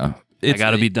out. Yeah. I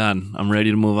got to be done. I'm ready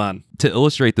to move on. To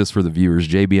illustrate this for the viewers,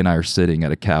 JB and I are sitting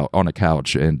at on a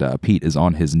couch, and Pete is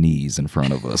on his knees in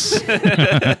front of us.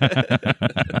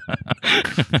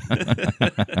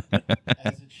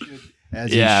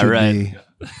 As it should be.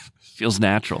 Feels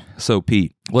natural. So,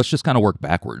 Pete, let's just kind of work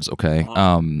backwards, okay?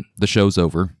 The show's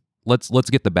over. Let's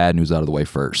get the bad news out of the way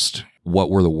first.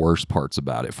 What were the worst parts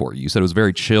about it for you? You said it was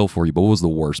very chill for you, but what was the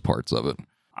worst parts of it?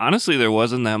 Honestly, there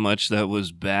wasn't that much that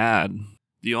was bad.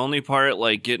 The only part,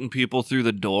 getting people through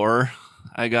the door,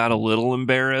 I got a little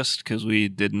embarrassed because we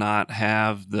did not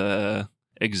have the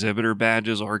exhibitor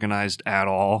badges organized at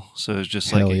all. So it was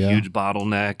just a huge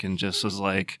bottleneck, and just was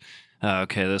like,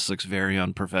 okay, this looks very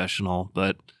unprofessional.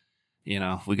 But,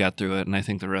 we got through it, and I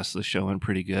think the rest of the show went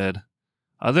pretty good.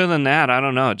 Other than that, I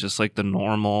don't know, just the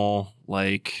normal,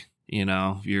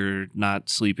 you're not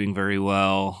sleeping very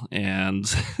well, and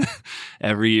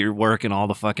you're working all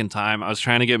the fucking time. I was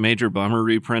trying to get Major Bummer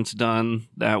reprints done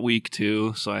that week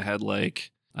too, so I had I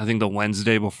think the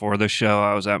Wednesday before the show,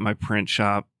 I was at my print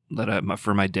shop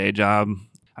for my day job.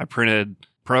 I printed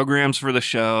programs for the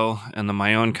show and then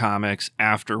my own comics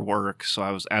after work, so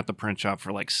I was at the print shop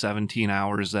for 17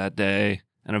 hours that day,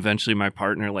 and eventually my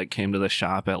partner came to the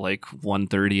shop at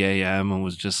 1:30 a.m. and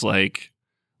was just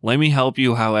let me help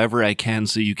you however I can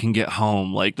so you can get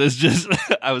home. I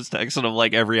was texting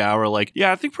him every hour,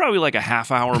 yeah, I think probably a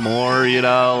half hour more,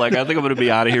 I think I'm going to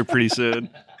be out of here pretty soon.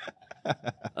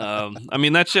 I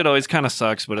mean, that shit always kind of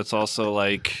sucks, but it's also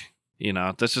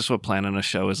that's just what planning a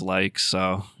show is like.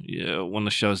 So when the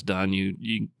show's done,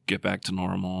 you get back to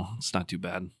normal. It's not too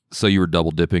bad. So you were double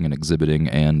dipping and exhibiting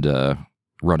and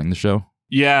running the show?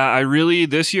 Yeah,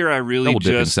 this year I really double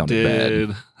dipping just sounded did.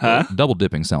 Bad. Huh? Double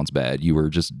dipping sounds bad. You were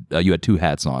just you had two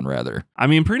hats on, rather. I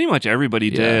mean, pretty much everybody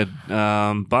did.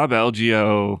 Bob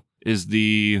Algio is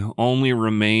the only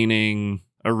remaining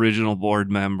original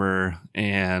board member,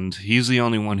 and he's the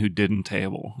only one who didn't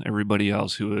table. Everybody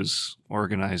else who was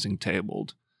organizing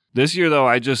tabled. This year, though,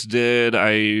 I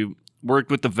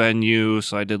worked with the venue,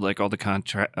 so I did all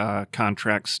the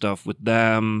contract stuff with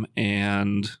them,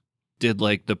 and did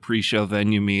the pre-show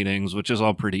venue meetings, which is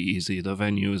all pretty easy. The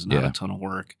venue is not a ton of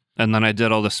work. And then I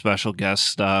did all the special guest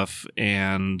stuff,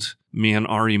 and me and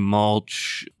Ari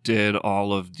Mulch did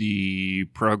all of the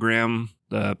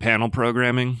panel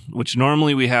programming, which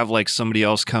normally we have somebody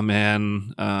else come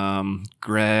in.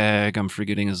 Greg, I'm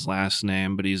forgetting his last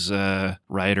name, but he's a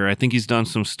writer. I think he's done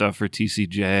some stuff for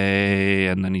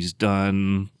TCJ, and then he's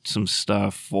done some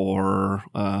stuff for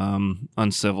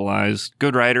Uncivilized.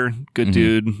 Good writer, good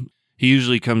dude. He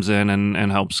usually comes in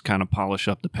and helps kind of polish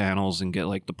up the panels and get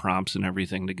the prompts and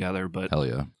everything together. But hell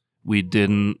yeah. we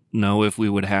didn't know if we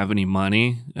would have any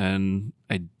money, and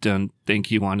I don't think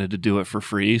he wanted to do it for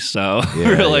free. So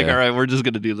we're like, all right, we're just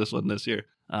going to do this one this year.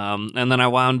 And then I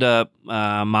wound up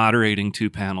moderating 2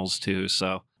 panels too.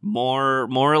 So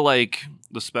more like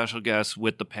the special guests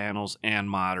with the panels and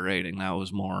moderating. That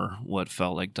was more what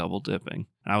felt like double dipping.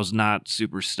 I was not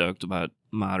super stoked about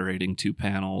moderating 2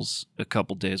 panels a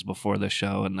couple days before the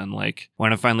show, and then like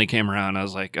when it finally came around, I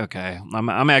was like, okay,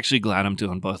 I'm actually glad I'm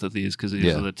doing both of these, because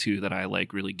these are the 2 that I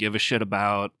like really give a shit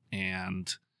about, and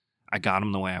I got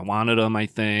them the way I wanted them, I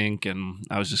think, and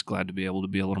I was just glad to be able to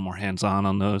be a little more hands-on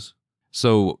on those.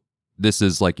 So this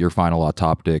is like your final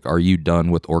autoptic. Are you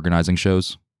done with organizing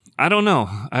shows? I don't know.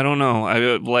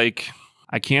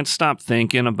 I can't stop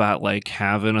thinking about like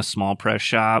having a small press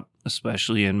shop,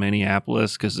 especially in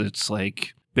Minneapolis, because it's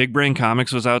like Big Brain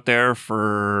Comics was out there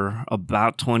for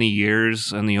about 20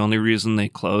 years, and the only reason they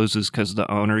closed is because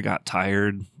the owner got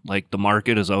tired. Like, the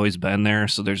market has always been there,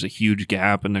 so there's a huge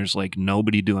gap, and there's like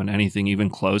nobody doing anything even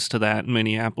close to that in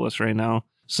Minneapolis right now.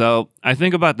 So I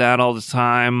think about that all the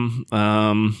time.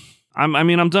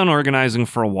 I'm done organizing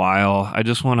for a while. I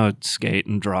just want to skate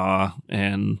and draw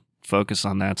and focus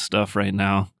on that stuff right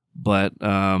now. But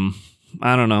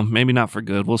I don't know, maybe not for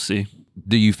good. We'll see.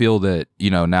 Do you feel that,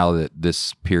 now that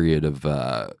this period of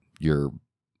your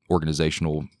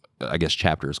organizational, I guess,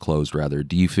 chapter is closed, rather,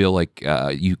 do you feel like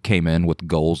you came in with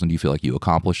goals, and do you feel like you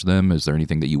accomplished them? Is there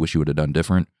anything that you wish you would have done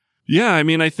different? Yeah,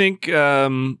 I think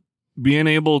being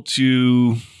able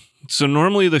to... So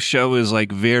normally the show is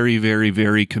like very, very,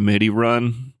 very committee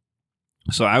run.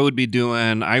 So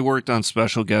I worked on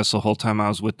special guests the whole time I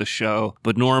was with the show,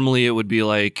 but normally it would be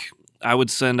like, I would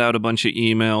send out a bunch of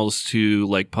emails to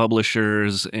like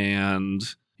publishers and,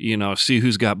 see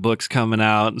who's got books coming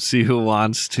out and see who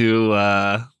wants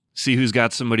to, see who's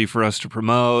got somebody for us to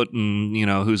promote, and,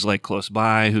 who's like close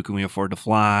by, who can we afford to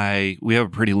fly. We have a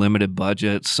pretty limited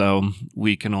budget, so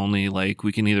we can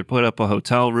either put up a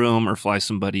hotel room or fly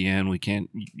somebody in. We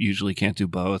usually can't do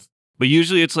both. But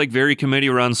usually it's like very committee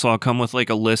run, so I'll come with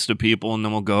like a list of people, and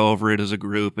then we'll go over it as a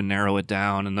group and narrow it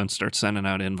down, and then start sending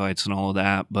out invites and all of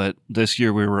that. But this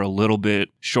year we were a little bit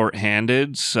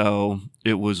short-handed, so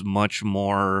it was much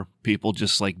more people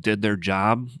just like did their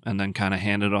job and then kind of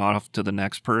handed it off to the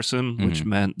next person, which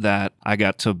meant that I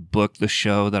got to book the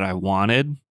show that I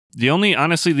wanted. The only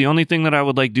thing that I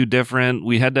would like do different,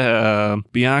 we had to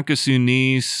Bianca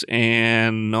Sounice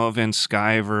and Noah Van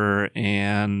Sciver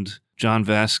and John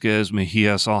Vasquez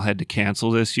Mejias all had to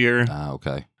cancel this year.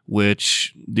 Okay.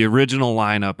 Which the original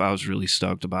lineup I was really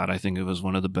stoked about. I think it was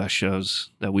one of the best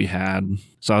shows that we had.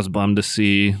 So I was bummed to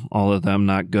see all of them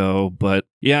not go. But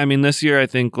yeah, this year I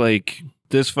think like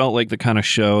this felt like the kind of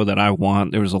show that I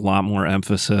want. There was a lot more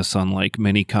emphasis on like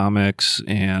mini comics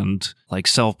and like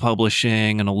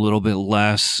self-publishing, and a little bit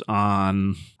less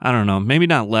on, I don't know, maybe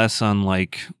not less on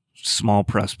like small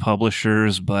press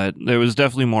publishers, but there was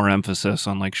definitely more emphasis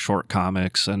on like short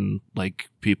comics and like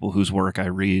people whose work I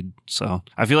read. So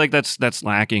I feel like that's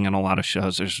lacking in a lot of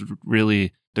shows.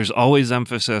 There's always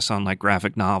emphasis on like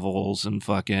graphic novels and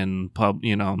fucking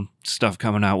stuff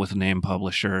coming out with name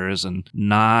publishers, and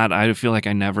I feel like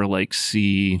I never like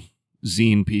see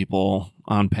zine people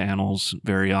on panels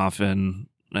very often.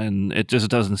 And it just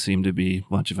doesn't seem to be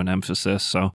much of an emphasis.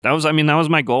 So that was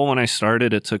my goal when I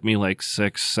started. It took me like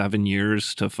 6-7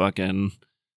 years to fucking,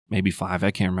 maybe 5,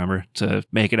 I can't remember, to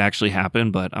make it actually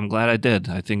happen. But I'm glad I did.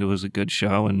 I think it was a good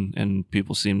show, and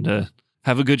people seemed to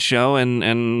have a good show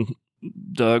and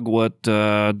dug what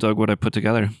I put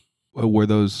together. Were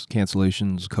those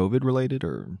cancellations COVID related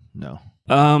or no?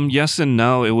 Yes and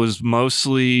no. It was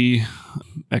mostly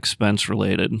expense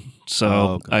related.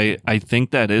 So okay. I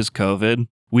think that is COVID.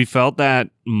 We felt that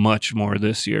much more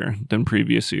this year than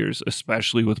previous years,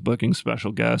 especially with booking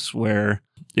special guests, where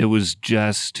it was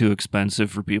just too expensive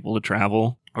for people to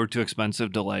travel or too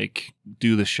expensive to like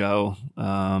do the show.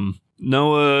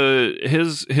 Noah,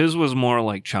 his was more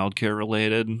like childcare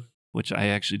related, which I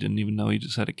actually didn't even know he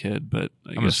just had a kid, but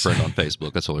I'm his friend on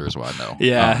Facebook. That's the only reason why I know.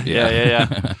 Yeah.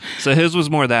 So his was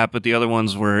more that, but the other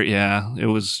ones were, it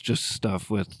was just stuff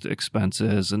with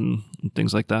expenses and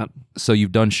things like that. So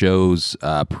you've done shows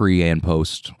pre and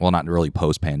post, well, not really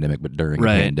post-pandemic, but during the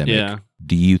pandemic. Yeah.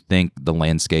 Do you think the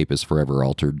landscape is forever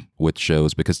altered with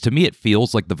shows? Because to me, it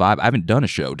feels like the vibe. I haven't done a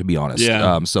show, to be honest.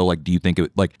 Yeah. So, like, do you think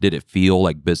did it feel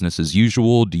like business as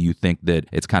usual? Do you think that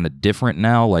it's kind of different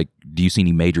now? Like, do you see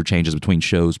any major changes between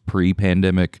shows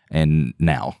pre-pandemic and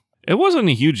now? It wasn't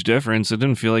a huge difference. It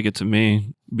didn't feel like it to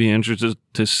me. Be interested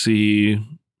to see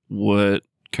what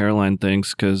Caroline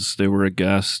thinks, because they were a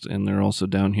guest and they're also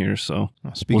down here. So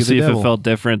we'll see if it felt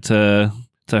different to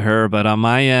to her. But on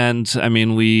my end, I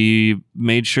mean, we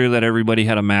made sure that everybody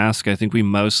had a mask. I think we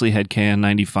mostly had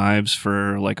KN95s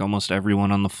for like almost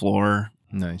everyone on the floor.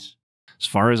 Nice. As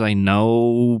far as I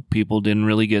know, people didn't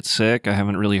really get sick. I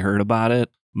haven't really heard about it.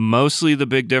 Mostly the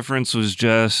big difference was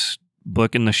just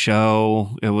booking the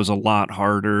show. It was a lot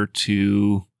harder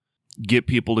to get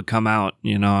people to come out.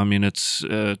 You know, I mean, it's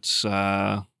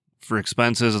for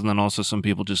expenses, and then also some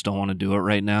people just don't want to do it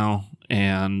right now.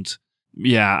 And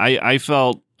yeah, I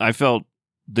felt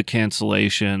the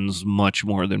cancellations much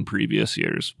more than previous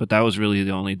years, but that was really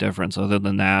the only difference. Other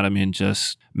than that, I mean,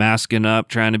 just masking up,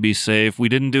 trying to be safe. We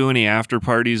didn't do any after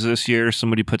parties this year.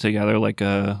 Somebody put together like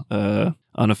a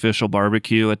unofficial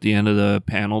barbecue at the end of the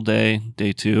panel day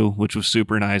 2, which was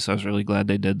super nice. I was really glad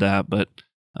they did that. But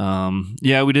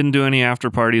yeah, we didn't do any after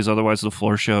parties. Otherwise, the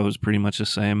floor show was pretty much the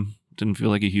same. Didn't feel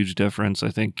like a huge difference.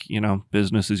 I think, you know,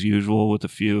 business as usual with a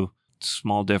few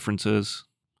small differences.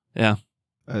 Yeah.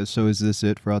 So is this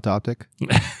it for Autoptic?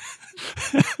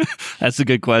 That's a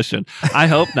good question. I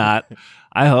hope not.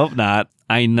 I hope not.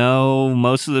 I know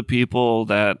most of the people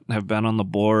that have been on the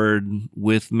board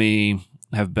with me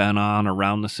have been on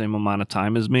around the same amount of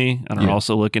time as me and are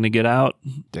also looking to get out.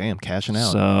 Damn, cashing out.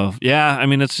 So, yeah, I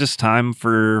mean, it's just time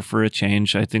for a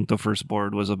change. I think the first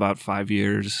board was about 5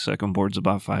 years. Second board's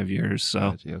about 5 years.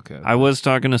 So okay. I was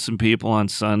talking to some people on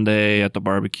Sunday at the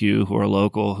barbecue who are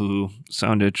local who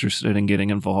sound interested in getting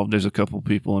involved. There's a couple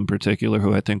people in particular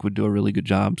who I think would do a really good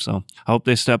job. So I hope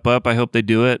they step up. I hope they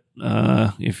do it.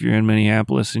 If you're in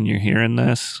Minneapolis and you're hearing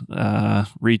this,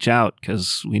 reach out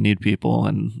because we need people,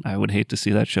 and I would hate to see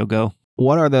that show go.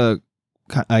 What are the,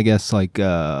 I guess, like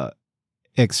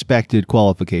expected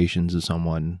qualifications of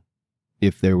someone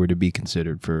if there were to be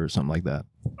considered for something like that?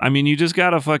 I mean, you just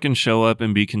gotta fucking show up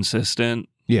and be consistent.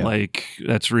 Yeah. Like,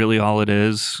 that's really all it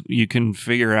is. You can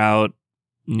figure out,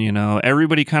 you know,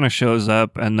 everybody kind of shows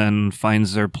up and then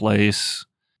finds their place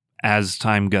as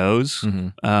time goes.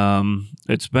 Mm-hmm.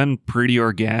 It's been pretty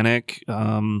organic.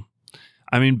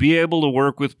 I mean, be able to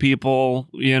work with people,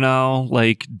 you know,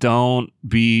 like, don't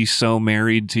be so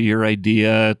married to your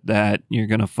idea that you're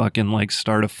going to fucking like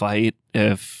start a fight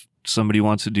if somebody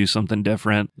wants to do something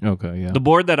different. Okay, yeah. The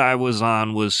board that I was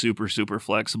on was super, super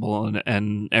flexible,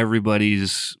 and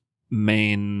everybody's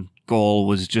main goal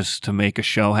was just to make a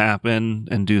show happen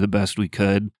and do the best we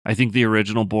could. I think the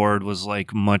original board was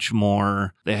like much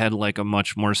more, they had like a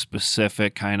much more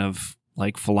specific kind of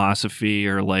like philosophy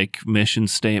or like mission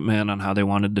statement on how they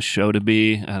wanted the show to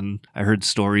be. And I heard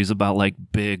stories about like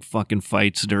big fucking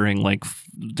fights during like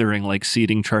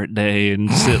seating chart day and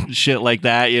shit like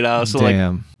that, you know? So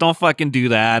Damn. like, don't fucking do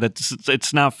that.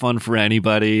 It's not fun for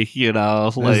anybody, you know?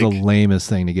 That's like the lamest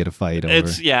thing to get a fight over.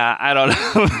 Yeah, I don't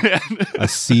know, man. A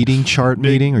seating chart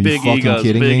meeting? Are you fucking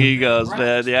kidding big me? egos,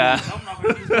 man, yeah.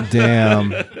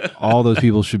 Damn. All those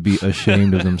people should be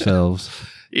ashamed of themselves.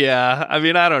 Yeah, I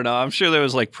mean, I don't know. I'm sure there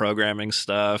was like programming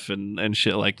stuff and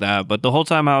shit like that. But the whole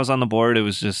time I was on the board, it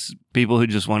was just people who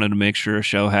just wanted to make sure a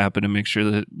show happened and make sure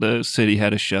that the city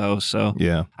had a show. So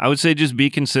yeah, I would say just be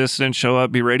consistent, show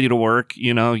up, be ready to work.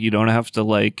 You know, you don't have to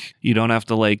like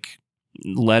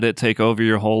let it take over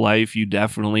your whole life. You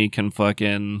definitely can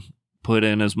fucking put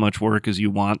in as much work as you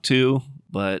want to.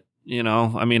 But you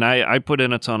know, I mean, I put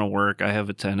in a ton of work. I have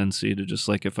a tendency to just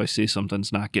like, if I see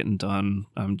something's not getting done,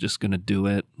 I'm just going to do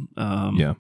it.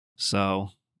 Yeah. So,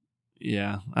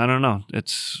 yeah, I don't know.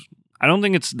 I don't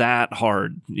think it's that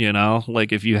hard, you know?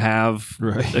 Like, if you have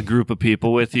a group of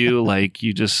people with you, like,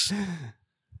 you just,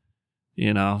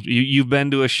 you know, you've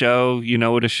been to a show, you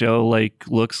know what a show, like,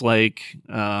 looks like.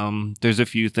 There's a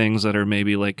few things that are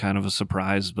maybe, like, kind of a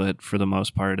surprise, but for the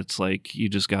most part, it's like, you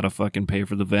just got to fucking pay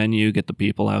for the venue, get the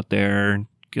people out there,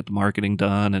 get the marketing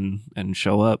done, and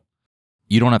show up.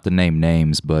 You don't have to name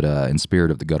names, but in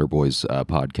spirit of the Gutter Boys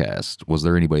podcast, was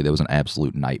there anybody that was an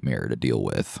absolute nightmare to deal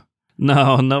with?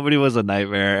 No, nobody was a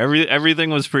nightmare.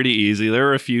 Everything was pretty easy. There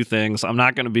were a few things. I'm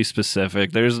not going to be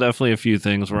specific. There's definitely a few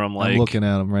things where I'm like... I'm looking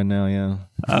at them right now, yeah.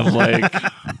 I'm like...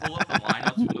 Pull up the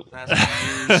lineups for the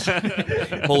past 2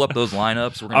 years. Pull up those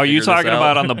lineups. Are you talking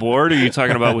about on the board, or are you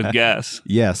talking about with guests?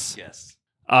 Yes.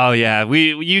 Oh, yeah.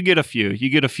 You get a few. You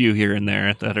get a few here and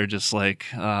there that are just like...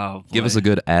 Oh, give us a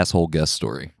good asshole guest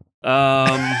story.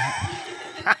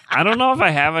 I don't know if I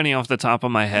have any off the top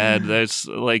of my head. That's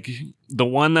like the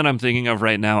one that I'm thinking of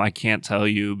right now. I can't tell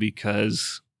you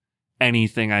because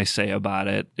anything I say about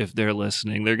it, if they're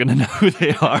listening, they're gonna know who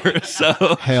they are.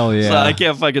 So hell yeah. So I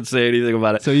can't fucking say anything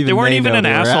about it. So even they weren't they even know an they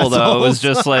were asshole though. It was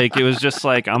assholes. just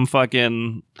like I'm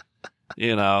fucking.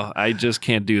 You know, I just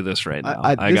can't do this right now.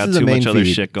 I this got is a too main much other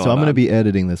feed, shit going on. So I'm going to be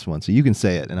editing this one, so you can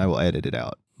say it, and I will edit it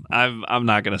out. I'm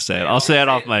not gonna say it. I'll say it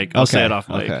off mic. I'll say it off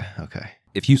mic. Okay.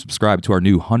 If you subscribe to our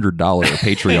new $100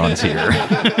 Patreon tier,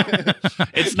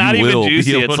 It's not You even will be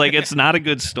juicy. able It's to- like it's not a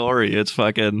good story. It's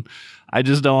fucking. I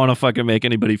just don't want to fucking make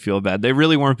anybody feel bad. They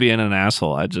really weren't being an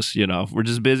asshole. I just, we're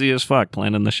just busy as fuck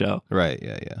planning the show. Right.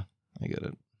 Yeah. I get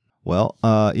it. Well,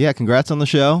 yeah. Congrats on the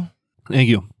show. Thank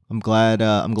you. I'm glad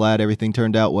everything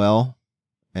turned out well.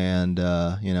 And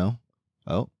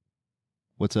oh,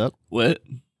 what's up? What?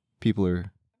 People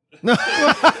are.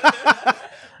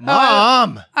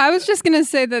 Mom. I was just gonna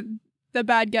say that the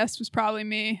bad guest was probably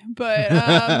me, but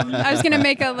I was gonna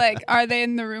make a "Are they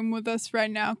in the room with us right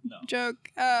now?"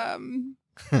 joke.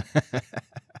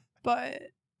 But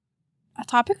a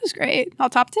topic was great. All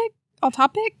topic.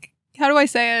 How do I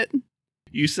say it?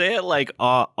 You say it like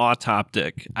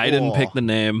autoptic. I didn't pick the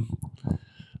name.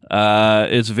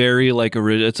 It's very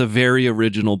it's a very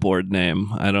original board name.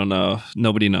 I don't know.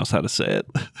 Nobody knows how to say it.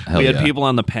 We had people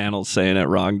on the panel saying it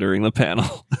wrong during the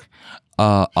panel.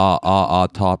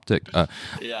 Autoptic.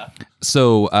 Yeah.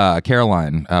 So,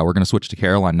 Caroline, we're going to switch to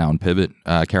Caroline now and pivot.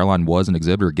 Caroline was an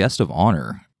exhibitor, guest of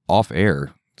honor, off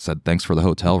air. Said thanks for the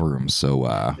hotel room.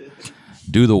 So,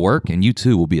 do the work, and you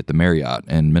too will be at the Marriott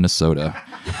in Minnesota.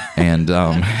 And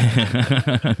Okay,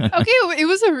 it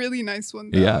was a really nice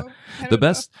one, though. yeah, the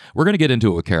best. We're going to get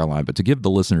into it with Caroline, but to give the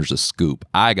listeners a scoop,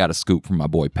 I got a scoop from my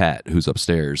boy Pat, who's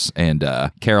upstairs, and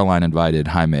Caroline invited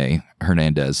Jaime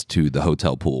Hernandez to the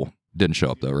hotel pool. Didn't show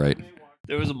up though, right?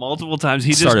 There was multiple times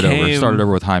he started just came. Started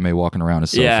over with Jaime walking around.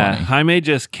 It's so funny. Jaime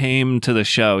just came to the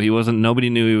show. Nobody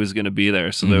knew he was going to be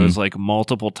there. So there was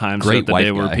multiple times Great throughout the white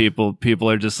day where guy. people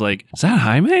are just like, is that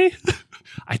Jaime?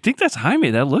 I think that's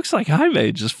Jaime. That looks like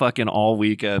Jaime. Just fucking all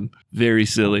weekend. Very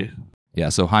silly. Yeah,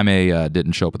 so Jaime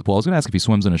didn't show up at the pool. I was going to ask if he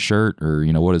swims in a shirt or,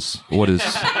 what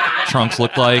his trunks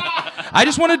look like. I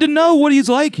just wanted to know what he's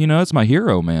like. It's my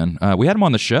hero, man. We had him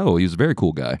on the show. He was a very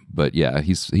cool guy. But yeah,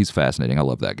 he's fascinating. I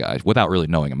love that guy. Without really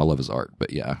knowing him, I love his art.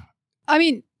 But yeah. I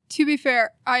mean, to be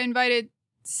fair, I invited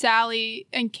Sally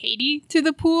and Katie to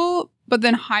the pool, but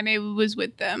then Jaime was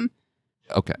with them.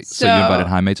 Okay, so you invited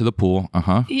Jaime to the pool.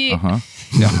 He- No,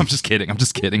 I'm just kidding.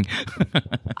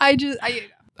 I just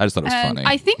thought it was funny.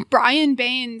 I think Brian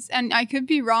Baines, and I could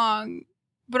be wrong,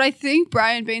 but I think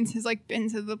Brian Baines has been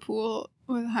to the pool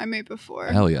with Jaime before.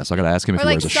 Hell yes. I got to ask him if Or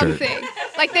he wears a shirt. something.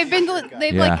 They've been to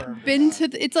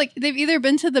they've either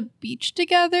been to the beach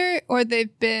together or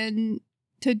they've been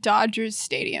to Dodgers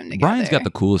Stadium together. Brian's got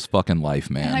the coolest fucking life,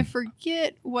 man. And I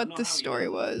forget what the story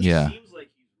was. Yeah.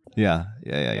 Yeah.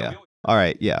 All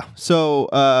right, yeah. So,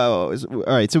 all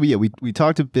right. So we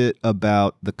talked a bit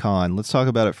about the con. Let's talk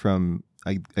about it from,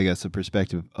 I guess, the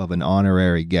perspective of an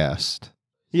honorary guest.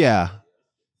 Yeah.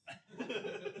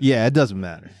 Yeah, it doesn't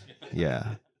matter.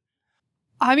 Yeah.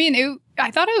 I mean, I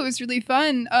thought it was really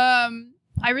fun.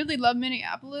 I really love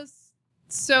Minneapolis,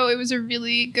 so it was a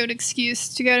really good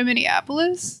excuse to go to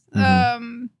Minneapolis.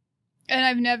 Mm-hmm. And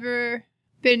I've never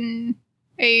been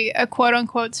a quote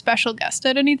unquote special guest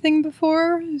at anything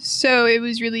before, so it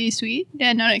was really sweet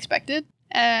and unexpected.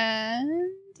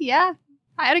 And yeah,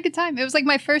 I had a good time. It was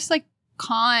my first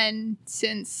con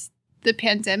since the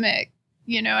pandemic.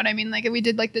 You know what I mean? We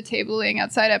did the tabling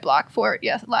outside at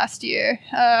Blockfort last year.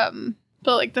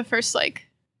 But the first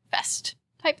fest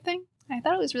type thing. I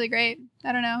thought it was really great.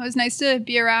 I don't know. It was nice to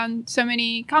be around so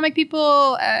many comic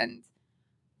people, and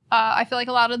I feel a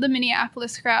lot of the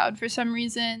Minneapolis crowd, for some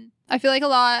reason, I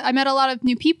met a lot of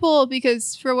new people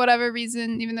because for whatever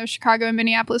reason, even though Chicago and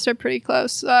Minneapolis are pretty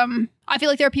close, I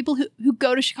feel there are people who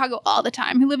go to Chicago all the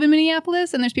time who live in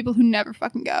Minneapolis, and there's people who never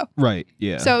fucking go. Right.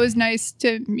 Yeah. So it was nice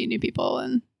to meet new people,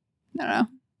 and I don't know.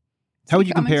 How would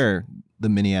you compare the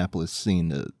Minneapolis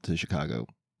scene to Chicago?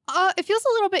 It feels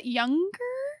a little bit younger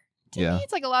to me.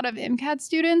 It's a lot of MCAD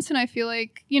students, and I feel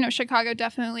Chicago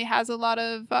definitely has a lot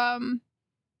of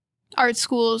art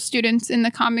school students in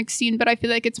the comic scene, but I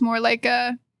feel it's more like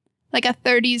a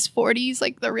 30s,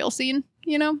 40s, the real scene,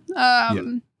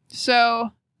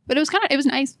 So, but it was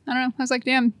nice. I don't know. I was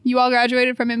damn, you all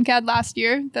graduated from MCAD last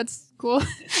year. That's cool.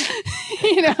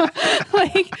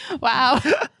 Wow.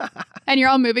 And you're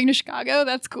all moving to Chicago.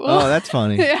 That's cool. Oh, that's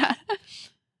funny. Yeah.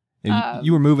 And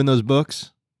you were moving those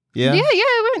books? Yeah? Yeah,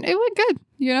 it went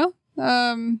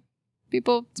good,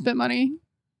 People spent money.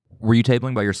 Were you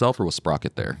tabling by yourself or was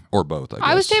Sprocket there? Or both, I guess.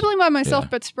 I was tabling by myself,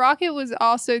 but Sprocket was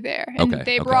also there. And Okay,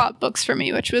 they okay. brought books for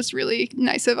me, which was really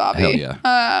nice of Avi. Hell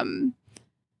yeah.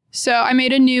 So I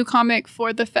made a new comic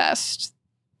for the fest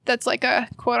that's a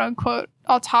quote-unquote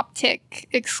all-top-tick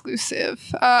exclusive.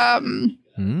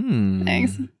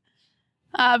 Thanks.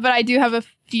 But I do have a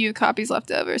few copies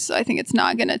left over, so I think it's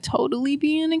not going to totally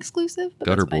be an exclusive. But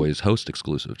Gutter that's fine. Boys host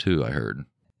exclusive too, I heard.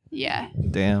 Yeah.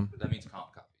 Damn. That means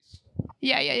comp copies.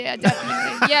 Yeah,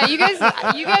 definitely. Yeah, you guys can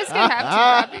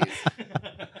have 2 copies.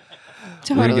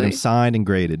 We're gonna get Totally. them signed and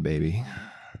graded, baby.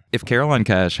 If Caroline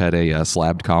Cash had a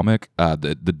slabbed comic,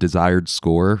 the desired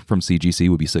score from CGC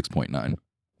would be 6.9.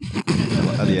 Yeah,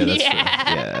 that's Yeah.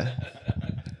 true. Yeah.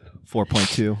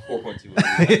 4.2.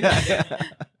 4.2.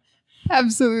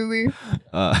 Absolutely.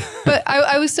 But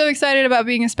I was so excited about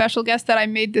being a special guest that I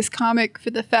made this comic for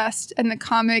the fest, and the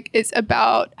comic is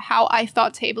about how I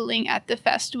thought tabling at the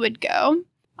fest would go.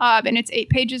 And it's 8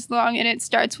 pages long, and it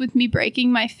starts with me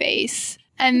breaking my face,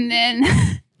 and then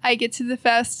I get to the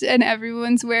fest, and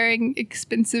everyone's wearing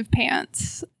expensive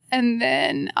pants, and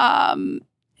then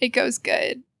it goes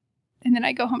good. And then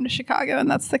I go home to Chicago, and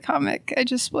that's the comic. I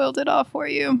just spoiled it all for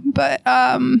you. But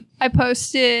I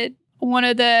posted one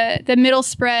of the middle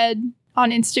spread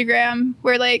on Instagram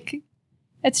where, like,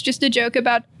 it's just a joke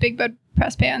about Big Bud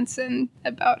press pants and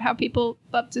about how people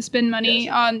love to spend money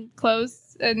on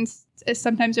clothes and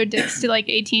sometimes are dicks to, like,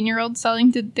 18-year-olds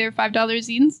selling to their $5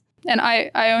 zines. And I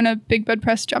own a Big Bud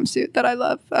press jumpsuit that I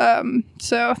love.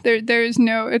 So there's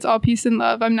no, it's all peace and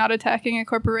love. I'm not attacking a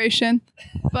corporation.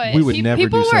 But We would never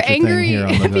people do were such a thing angry. here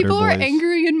on the Gutter People were Boys.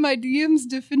 angry in my DMs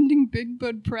defending Big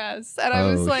Bud Press, and I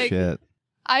was like, shit.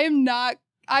 I'm not.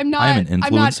 I'm an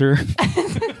influencer.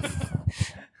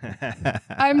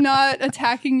 I'm not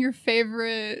attacking your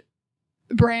favorite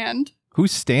brand.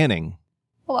 Who's standing?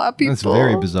 A lot of people. That's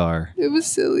very bizarre. It was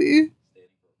silly.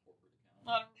 A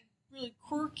lot of really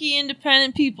quirky,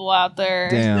 independent people out there.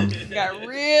 Damn. Got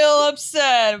real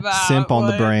upset about Simp on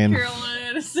the what brain. Caroline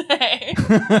had to say.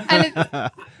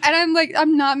 And I'm like,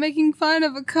 I'm not making fun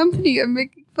of a company. I'm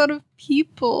making fun of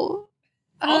people.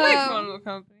 I'll make fun of a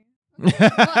company.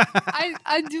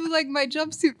 I do like my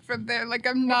jumpsuit from there. Like,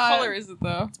 I'm not. What color is it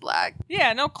though? It's black.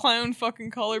 Yeah, no clown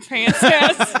fucking color pants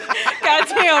ass.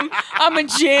 Goddamn, I'm a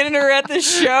janitor at the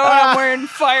show and I'm wearing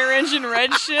fire engine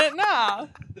red shit. Nah.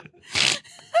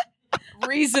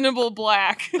 Reasonable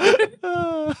black.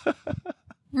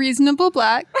 Reasonable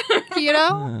black, you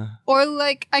know? Or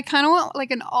like, I kind of want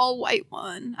like an all white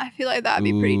one. I feel like that'd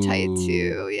be pretty tight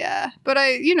too. Yeah. But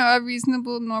a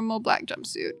reasonable, normal black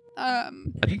jumpsuit. I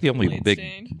think the only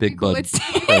big Bud Blade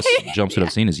press jumpsuit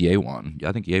I've seen is Yewan.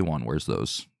 I think Yewan wears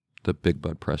those. The Big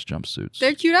Bud press jumpsuits.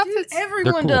 They're cute outfits.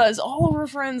 Everyone cool. does. All of our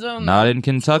friends own them. Not in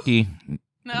Kentucky.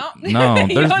 No. No,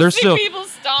 You don't they're see still people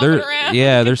stomping around.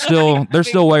 Yeah, they're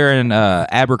still wearing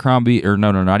Abercrombie or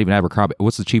no, not even Abercrombie.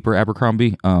 What's the cheaper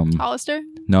Abercrombie? Hollister?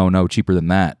 No, cheaper than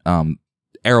that.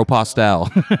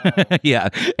 Aeropostale. Yeah,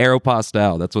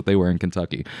 Aeropostale. That's what they wear in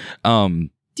Kentucky.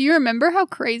 Do you remember how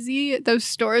crazy those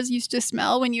stores used to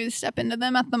smell when you would step into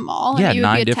them at the mall? Yeah, and you would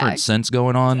 9 be different attacked? scents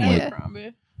going on.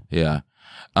 Yeah.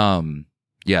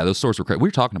 Yeah, those stores were crazy. We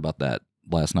were talking about that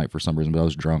last night for some reason, but I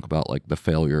was drunk about like the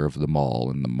failure of the mall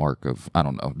and the mark of, I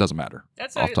don't know. It doesn't matter.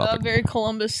 That's Off a topic. very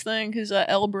Columbus thing because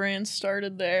L Brand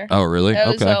started there. Oh, really? That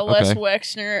was Okay, Les okay.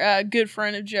 Wexner, a good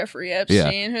friend of Jeffrey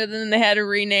Epstein, who then they had to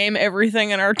rename everything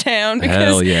in our town because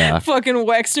Hell yeah. fucking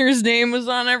Wexner's name was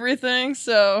on everything.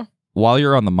 So While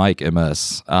you're on the mic,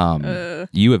 MS,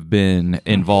 you have been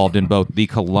involved in both the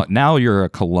now you're a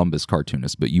Columbus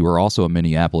cartoonist, but you were also a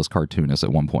Minneapolis cartoonist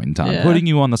at one point in time. Yeah. Putting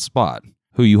you on the spot.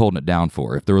 Who you holding it down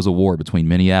for? If there was a war between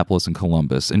Minneapolis and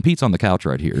Columbus, and Pete's on the couch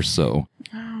right here, so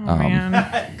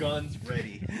Guns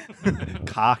ready,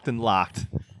 cocked and locked.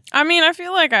 I mean, I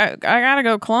feel like I gotta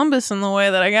go Columbus in the way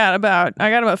that I got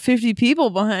about 50 people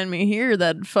behind me here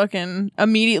that fucking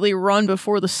immediately run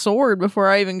before the sword before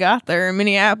I even got there. In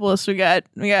Minneapolis, we got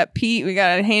Pete, we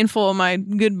got a handful of my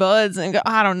good buds, and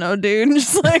I don't know, dude,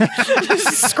 just like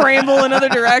just scramble in other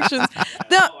directions.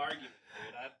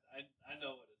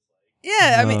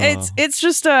 Yeah, I mean, it's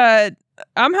just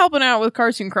I'm helping out with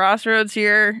Cartoon Crossroads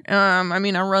here. I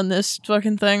mean, I run this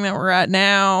fucking thing that we're at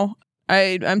now.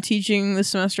 I'm teaching this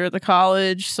semester at the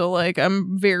college, so like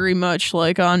I'm very much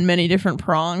like on many different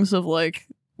prongs of like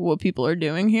what people are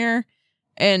doing here.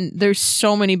 And there's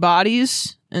so many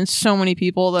bodies and so many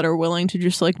people that are willing to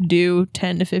just like do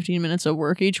 10 to 15 minutes of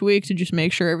work each week to just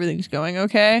make sure everything's going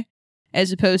okay,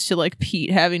 as opposed to like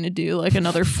Pete having to do like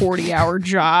another 40-hour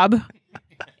job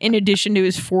in addition to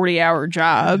his 40-hour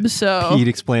job. So Pete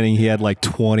explaining he had like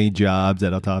 20 jobs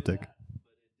at Autoptic.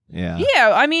 Yeah.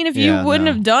 Yeah, I mean, if you wouldn't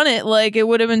have done it, like it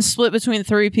would have been split between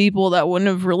 3 people that wouldn't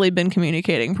have really been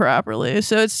communicating properly.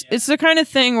 So it's the kind of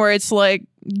thing where it's like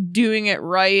doing it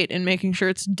right and making sure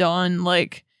it's done.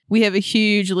 Like we have a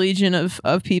huge legion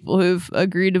of people who've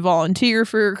agreed to volunteer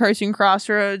for Cartoon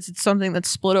Crossroads. It's something that's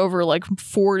split over like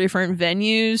 4 different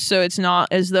venues. So it's not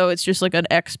as though it's just like an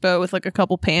expo with like a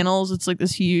couple panels. It's like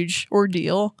this huge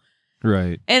ordeal.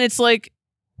 Right. And it's like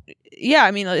yeah,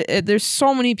 I mean, there's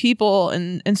so many people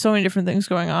and so many different things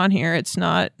going on here. It's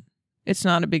not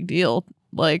a big deal.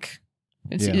 Like,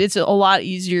 it's a lot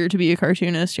easier to be a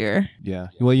cartoonist here. Yeah.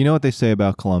 Well, you know what they say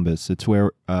about Columbus? It's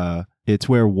where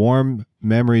warm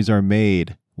memories are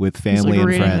made with family and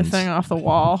reading friends. the thing off the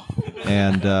wall.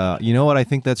 And you know what? I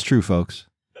think that's true, folks.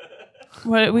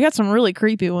 What, we got some really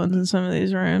creepy ones in some of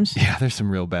these rooms. Yeah, there's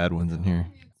some real bad ones in here.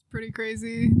 Pretty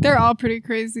crazy. They're all pretty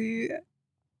crazy.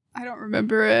 I don't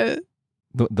remember it.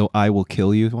 The I will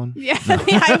kill you one? Yeah,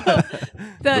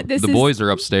 the boys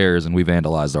are upstairs and we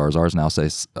vandalized ours. Ours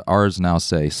now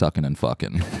say sucking and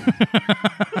fucking.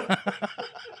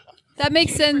 That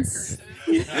makes sense.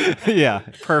 Yeah,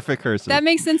 perfect cursive. That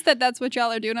makes sense that's what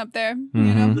y'all are doing up there. Mm-hmm,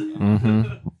 You know?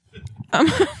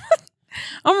 Mm-hmm.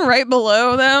 I'm right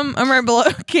below them. I'm right below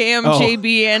Cam,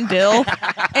 JB, and Dill.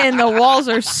 And the walls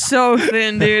are so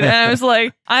thin, dude. And I was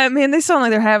like, they sound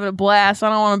like they're having a blast. I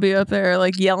don't want to be up there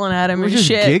like yelling at him We're and just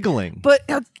shit. giggling. But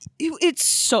it's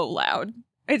so loud.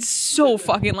 It's so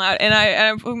fucking loud. And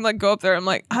I'm like, go up there. I'm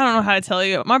like, I don't know how to tell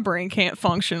you. My brain can't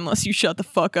function unless you shut the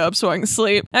fuck up so I can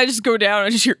sleep. I just go down and I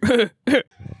just hear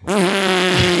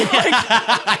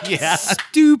yeah,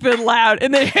 stupid loud,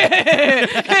 and then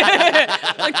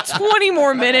like 20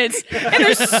 more minutes, and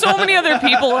there's so many other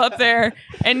people up there,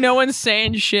 and no one's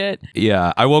saying shit.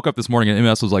 Yeah, I woke up this morning and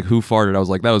MS was like, "Who farted?" I was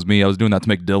like, "That was me. I was doing that to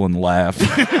make Dylan laugh."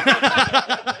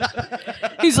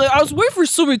 He's like, "I was waiting for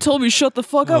somebody to tell me to shut the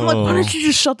fuck up." I'm like, "Why don't you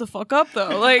just shut the fuck up,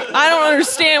 though?" Like, I don't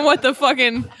understand what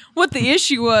the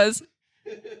issue was.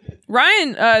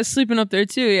 Ryan is sleeping up there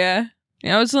too. Yeah.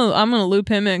 Yeah, I'm gonna loop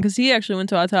him in because he actually went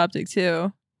to Autoptic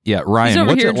too. Yeah, Ryan,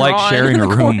 what's it like sharing a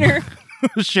room? You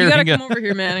gotta come over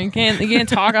here, man. You can't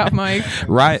talk off mic.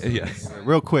 Right? Yes.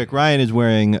 Real quick, Ryan is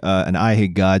wearing an I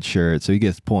Hate God shirt, so he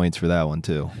gets points for that one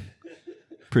too.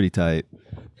 Pretty tight.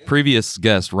 Previous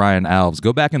guest Ryan Alves,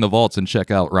 go back in the vaults and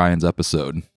check out Ryan's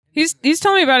episode. He's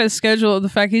telling me about his schedule, the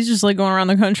fact he's just like going around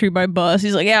the country by bus.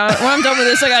 He's like, yeah, when I'm done with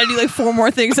this, I gotta do like 4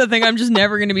 more things. I think I'm just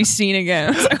never gonna be seen again.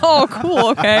 I was like, oh,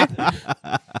 cool, okay.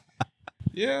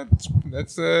 Yeah,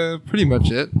 that's pretty much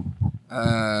it.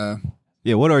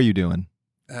 Yeah, what are you doing?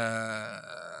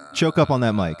 Choke up on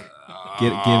that mic.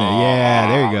 Get it. Yeah,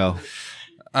 there you go.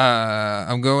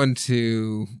 I'm going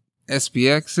to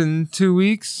SPX in 2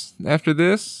 weeks after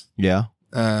this. Yeah.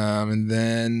 And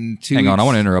then 2 Hang weeks. on, I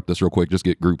want to interrupt this real quick. Just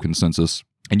get group consensus.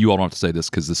 And you all don't have to say this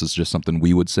because this is just something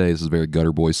we would say. This is very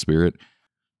Gutter Boy spirit.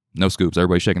 No scoops.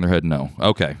 Everybody shaking their head no.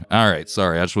 Okay. All right.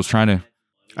 Sorry. I just was trying to.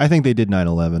 I think they did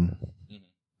 9/11.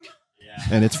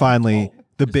 And it's finally,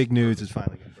 the big news is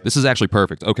finally. This is actually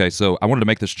perfect. Okay, so I wanted to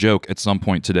make this joke at some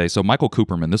point today. So Michael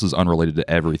Cooperman, this is unrelated to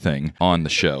everything on the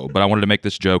show, but I wanted to make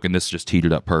this joke, and this just teed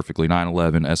it up perfectly.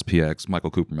 9/11, SPX, Michael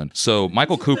Cooperman. So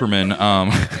Michael Cooperman,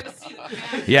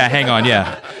 yeah, hang on,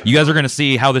 yeah. You guys are going to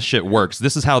see how this shit works.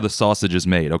 This is how the sausage is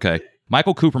made, okay?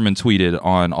 Michael Cooperman tweeted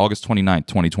on August 29th,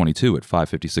 2022 at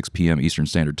 5:56 p.m. Eastern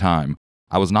Standard Time,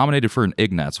 "I was nominated for an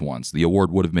Ignatz once. The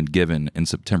award would have been given in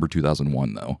September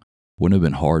 2001, though. Wouldn't have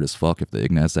been hard as fuck if the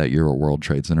Ignatz that year were World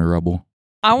Trade Center rubble."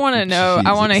 I want to know.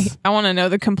 Jesus. I want to know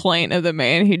the complaint of the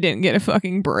man who didn't get a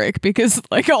fucking break because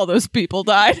like all those people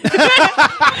died. But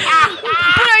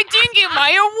I didn't get my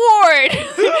award.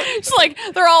 It's like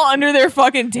they're all under their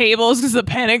fucking tables because the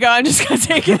Pentagon just got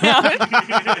taken out.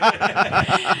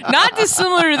 Not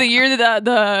dissimilar to the year that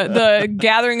the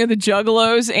gathering of the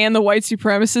Juggalos and the white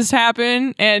supremacists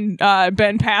happened, and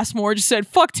Ben Passmore just said,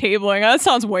 "Fuck tabling. That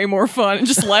sounds way more fun," and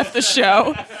just left the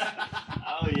show.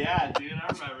 Oh yeah, dude, I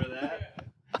remember that.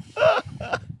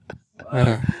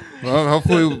 Well,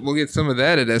 hopefully we'll get some of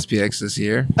that at SPX this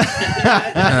year.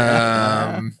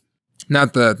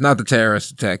 Not the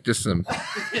terrorist attack, just some.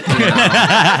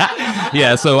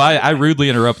 Yeah, so I rudely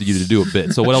interrupted you to do a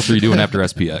bit. So what else are you doing after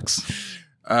SPX?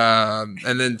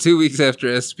 And then 2 weeks after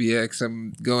SPX,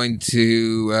 I'm going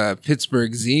to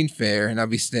Pittsburgh Zine Fair, and I'll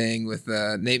be staying with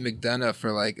Nate McDonough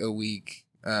for like a week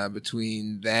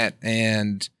between that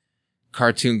and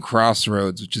Cartoon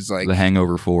Crossroads, which is like The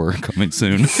Hangover 4 coming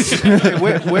soon.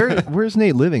 Where's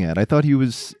Nate living at? I thought he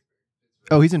was.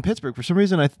 Oh, he's in Pittsburgh. For some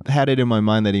reason, I had it in my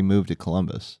mind that he moved to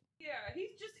Columbus. Yeah, he's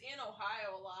just in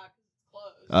Ohio a lot.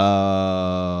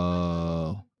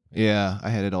 Oh, yeah. I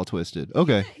had it all twisted.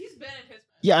 Okay. He's been in Pittsburgh.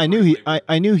 Yeah, I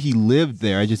knew he lived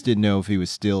there. I just didn't know if he was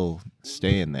still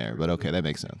staying there. But okay, that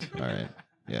makes sense. All right.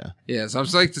 Yeah. Yeah, so I'm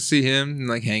psyched to see him and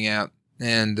like hang out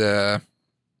and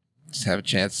just have a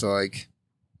chance to like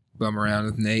bum around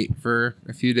with Nate for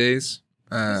a few days.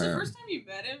 Was the first time you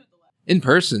met him? In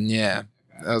person, yeah.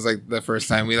 That was like the first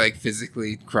time we like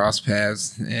physically crossed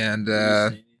paths, and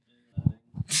To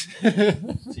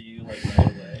you, like right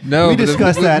away. No, we but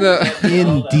discussed that no.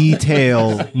 in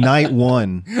detail. Night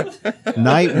one,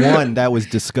 that was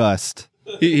discussed.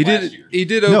 He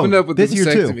did open up with the this year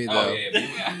too. vasectomy, though.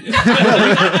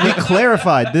 No, we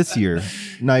clarified this year.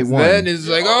 Night one. Then it's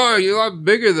like, oh, you're a lot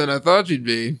bigger than I thought you'd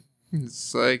be.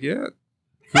 It's like, yeah,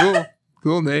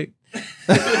 cool, Nate.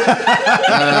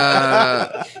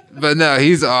 But no,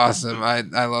 he's awesome.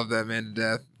 I love that man to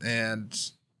death, and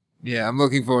yeah, I'm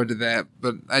looking forward to that.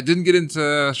 But I didn't get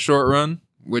into short run,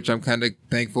 which I'm kind of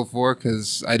thankful for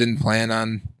because I didn't plan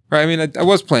on. Right, I mean, I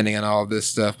was planning on all of this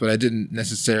stuff, but I didn't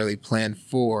necessarily plan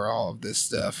for all of this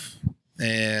stuff,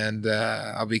 and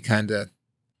I'll be kind of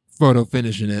photo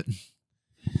finishing it.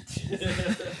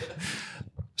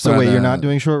 So But, wait, you're not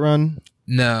doing short run?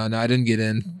 No, I didn't get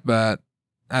in, but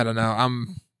I don't know.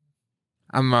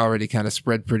 I'm already kind of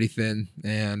spread pretty thin,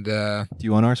 and do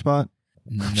you want our spot?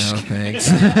 No, thanks.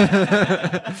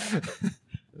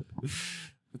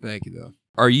 Thank you, though.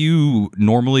 Are you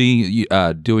normally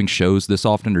doing shows this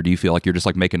often, or do you feel like you're just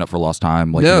like making up for lost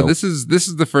time? Like, no, you know- this is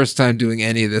the first time doing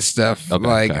any of this stuff.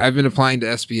 Okay. I've been applying to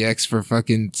SBX for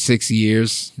fucking 6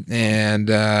 years,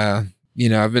 and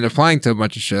I've been applying to a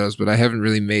bunch of shows, but I haven't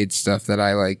really made stuff that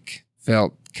I like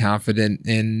felt confident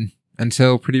in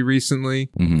until pretty recently.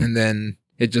 Mhm. And then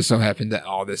it just so happened that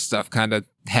all this stuff kind of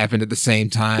happened at the same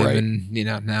time, Right. and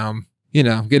now I'm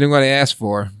getting what I asked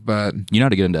for. But you know how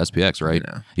to get into SPX, right?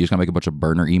 No. You just gotta make a bunch of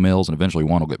burner emails, and eventually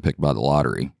one will get picked by the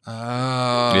lottery.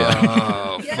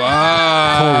 oh, fuck. Correct.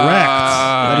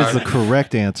 That is the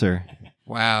correct answer.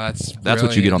 Wow, that's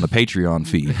what you get on the Patreon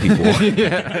feed, people.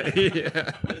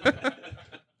 yeah.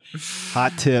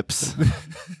 Hot tips.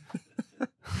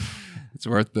 It's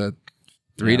worth the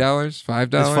 $3, $5. It's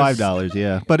 $5,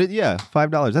 yeah. But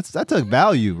 $5. That's a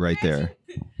value right there.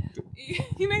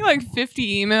 You make like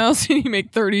 50 emails and you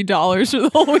make $30 for the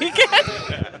whole weekend.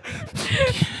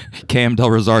 Cam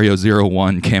Del Rosario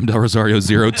 01, Cam Del Rosario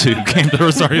 02, Cam Del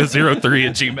Rosario 03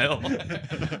 at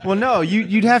Gmail. Well, no,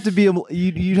 you'd have to be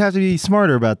you'd have to be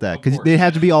smarter about that because they'd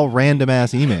have to be all random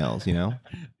ass emails, you know.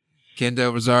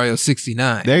 Kendo Rosario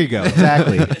 69. There you go.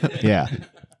 Exactly. Yeah.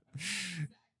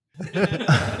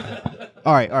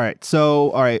 All right.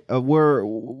 So, I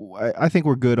think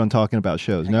we're good on talking about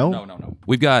shows. No.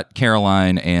 We've got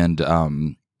Caroline and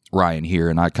Ryan here,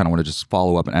 and I kind of want to just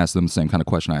follow up and ask them the same kind of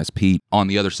question I asked Pete. On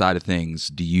the other side of things,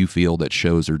 do you feel that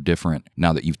shows are different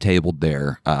now that you've tabled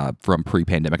there from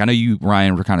pre-pandemic? I know you,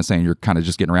 Ryan, were kind of saying you're kind of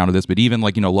just getting around to this, but even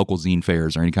like, local zine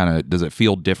fairs or any kind of, does it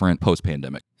feel different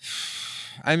post-pandemic?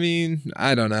 I mean,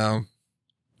 I don't know.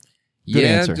 Good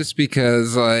answer. Just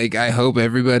because like I hope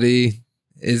everybody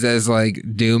is as like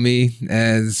doomy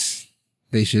as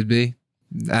they should be.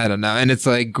 I don't know. And it's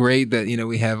like great that,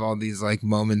 we have all these like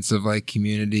moments of like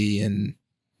community and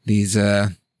these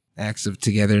acts of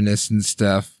togetherness and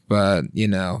stuff. But,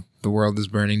 the world is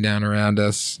burning down around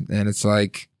us. And it's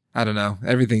like, I don't know.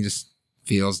 Everything just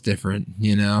feels different,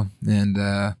 And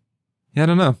I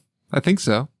don't know. I think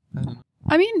so. I don't know.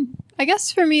 I mean, I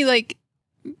guess for me, like,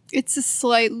 it's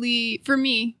for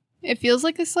me, it feels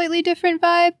like a slightly different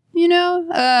vibe,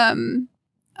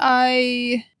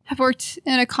 I have worked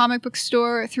in a comic book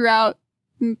store throughout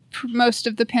most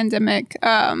of the pandemic,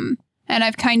 and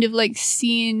I've kind of like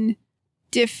seen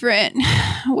different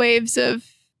waves of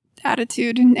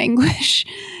attitude and anguish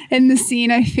in the scene.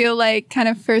 I feel like kind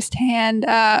of firsthand,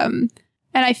 and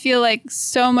I feel like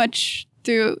so much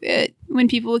through it when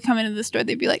people would come into the store,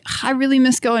 they'd be like, I really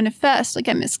miss going to Fest. Like,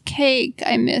 I miss Cake,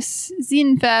 I miss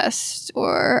Zine Fest,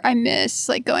 or I miss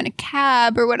like going to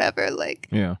Cab or whatever. Like,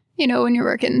 yeah. When you're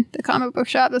working the comic book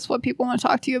shop, that's what people want to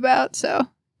talk to you about. So,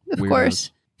 of Weirdos.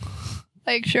 course,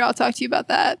 like, sure, I'll talk to you about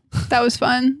that. That was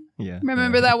fun. Yeah.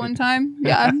 Remember that one time?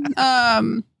 Yeah.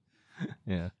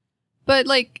 Yeah. But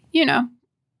like,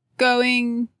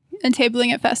 going and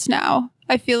tabling at Fest now,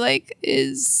 I feel like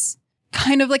is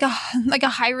kind of like a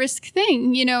high risk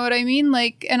thing, you know what I mean?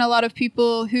 Like, and a lot of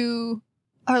people who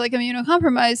are like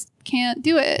immunocompromised can't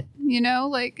do it,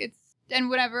 like it's, and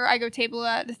whenever I go table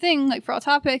at the thing, like for All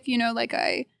Topic, like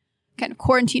I kind of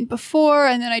quarantined before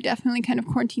and then I definitely kind of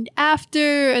quarantined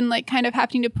after, and like kind of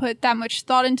having to put that much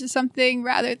thought into something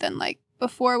rather than like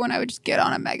before when I would just get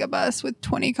on a megabus with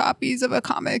 20 copies of a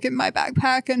comic in my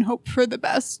backpack and hope for the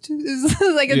best is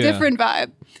like a different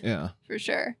vibe. Yeah. For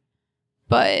sure.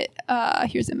 But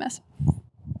here's a mess.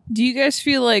 Do you guys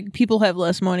feel like people have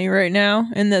less money right now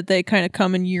and that they kind of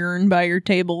come and yearn by your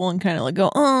table and kind of like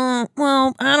go,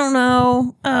 well, I don't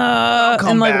know,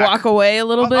 and like back. walk away a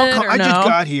little bit? I just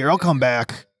got here. I'll come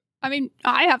back. I mean,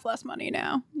 I have less money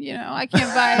now. I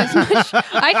can't buy as much.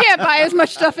 I can't buy as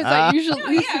much stuff as I usually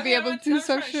used to be able to.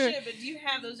 So sure. But do you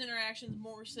have those interactions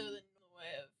more so than in the way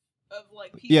of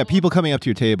like people coming up to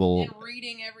your table. and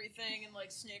reading everything and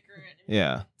like snickering. And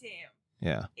Yeah. Damn.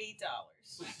 Yeah.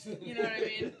 $8. You know what I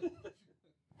mean?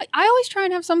 I always try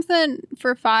and have something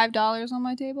for $5 on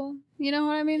my table. You know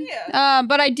what I mean? Yeah.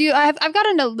 But I've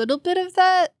gotten a little bit of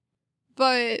that,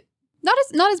 but not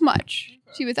as much.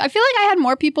 I feel like I had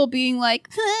more people being like,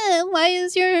 why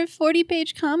is your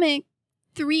 40-page comic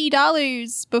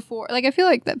 $3 before? Like, I feel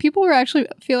like that people were actually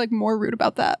more rude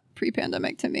about that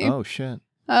pre-pandemic to me. Oh shit.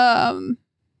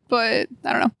 But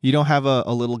I don't know. You don't have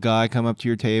a little guy come up to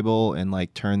your table and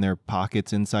like turn their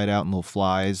pockets inside out and little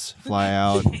flies fly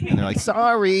out and they're like,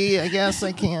 sorry, I guess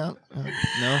I can't. No? He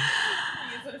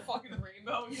gets a fucking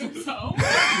rainbow and goes home.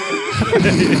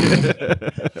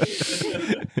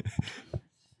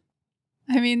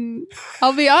 I mean,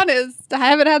 I'll be honest. I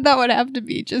haven't had that one happen to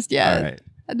me just yet. All right.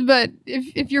 But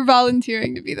if you're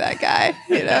volunteering to be that guy,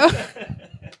 you know.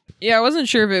 Yeah, I wasn't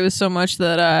sure if it was so much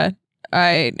that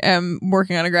I am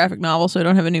working on a graphic novel, so I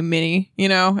don't have a new mini, you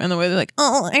know? And the way they're like,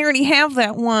 oh, I already have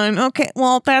that one. Okay,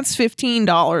 well, that's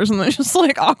 $15. And they just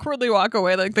like awkwardly walk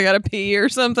away like they gotta pee or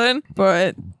something.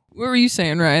 But what were you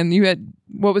saying, Ryan?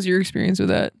 What was your experience with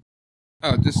that?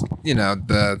 Oh, just,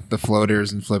 the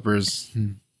floaters and flippers,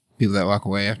 people that walk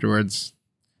away afterwards.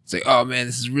 It's like, oh man,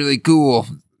 this is really cool.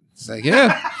 It's like,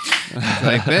 yeah. It's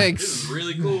like, thanks. This is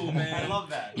really cool, man. I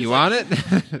love that. You want it?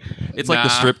 It's like the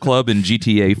strip club in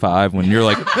GTA 5 when you're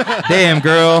like, damn,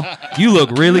 girl, you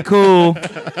look really cool.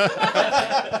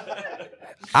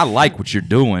 I like what you're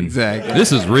doing. Exactly.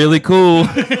 This is really cool.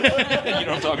 You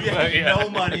don't talk about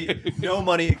it.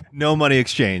 No money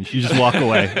exchange. You just walk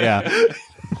away. Yeah.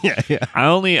 Yeah. I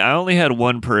only had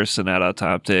one person at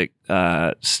Autoptic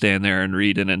stand there and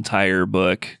read an entire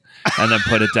book and then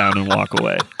put it down and walk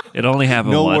away. It only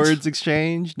happened no once. Words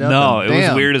exchanged? Nothing. No, it Damn.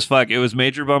 was weird as fuck. It was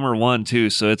Major Bummer 1 too,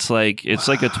 so it's like a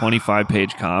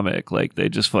 25-page comic. Like they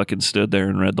just fucking stood there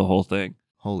and read the whole thing.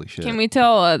 Holy shit. Can we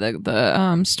tell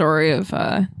the story of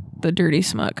the Dirty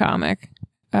Smut comic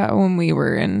when we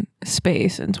were in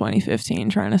space in 2015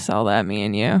 trying to sell that, me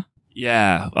and you?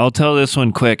 Yeah, I'll tell this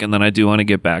one quick, and then I do want to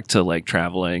get back to like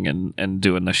traveling and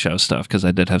doing the show stuff because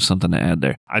I did have something to add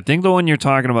there. I think the one you're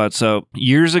talking about. So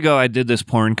years ago, I did this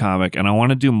porn comic, and I want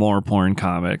to do more porn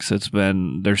comics.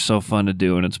 They're so fun to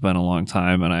do, and it's been a long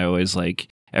time. And I always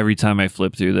every time I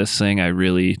flip through this thing, I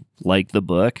really like the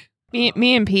book.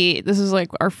 Me and Pete, this is like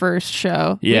our first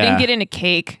show. Yeah. We didn't get into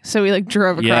cake, so we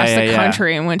drove across the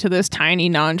country and went to this tiny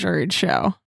non-juried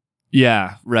show.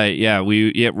 Yeah, right. Yeah,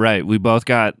 right. We both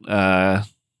got the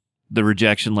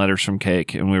rejection letters from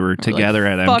Cake, and we were together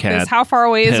at Fuck MCAT. this. How far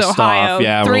away is Ohio? Off.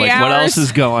 Yeah, 3 we're like, hours? what else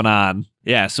is going on?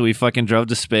 Yeah, so we fucking drove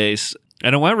to space.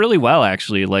 And it went really well,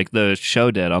 actually. Like the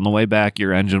show did. On the way back,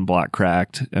 your engine block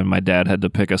cracked, and my dad had to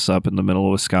pick us up in the middle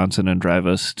of Wisconsin and drive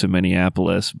us to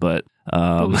Minneapolis. But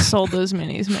we sold those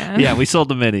minis, man. yeah, we sold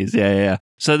the minis. Yeah.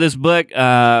 So this book,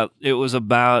 it was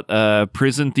about a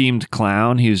prison-themed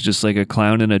clown. He was just like a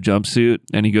clown in a jumpsuit,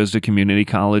 and he goes to community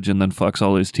college and then fucks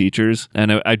all his teachers.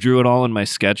 And I drew it all in my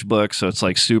sketchbook, so it's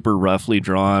like super roughly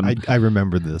drawn. I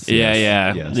remember this.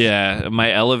 Yeah.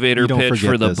 My elevator pitch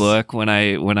for the book when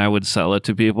I would sell it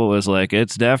to people was like,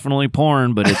 it's definitely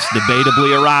porn, but it's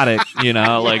debatably erotic.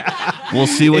 Like we'll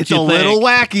see what it's you think. It's a little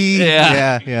wacky.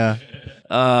 Yeah.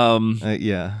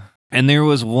 Yeah. And there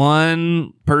was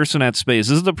one person at Space.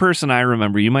 This is the person I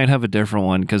remember. You might have a different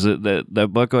one because that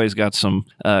book always got some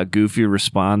goofy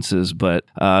responses. But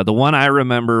the one I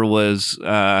remember was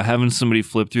having somebody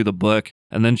flip through the book.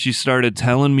 And then she started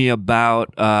telling me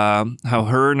about how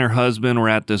her and her husband were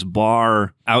at this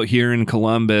bar out here in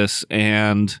Columbus,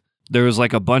 and there was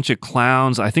like a bunch of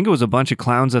clowns. I think it was a bunch of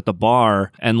clowns at the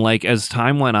bar. And like as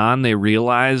time went on, they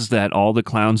realized that all the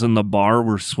clowns in the bar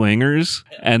were swingers,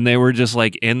 and they were just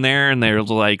like in there, and they were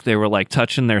like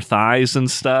touching their thighs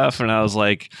and stuff. And I was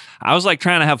like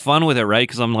trying to have fun with it, right?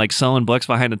 Because I'm like selling books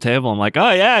behind the table. I'm like,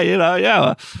 oh yeah,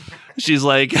 yeah. She's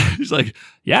like,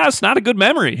 yeah, it's not a good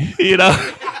memory,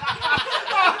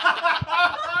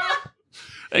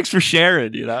 Thanks for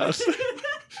sharing,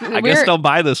 I guess don't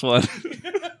buy this one.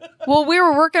 Well, we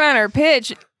were working on our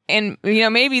pitch, and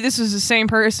maybe this was the same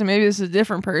person, maybe this is a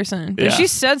different person, but she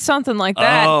said something like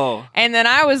that, and then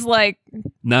I was like,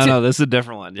 no, this is a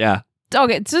different one. Yeah.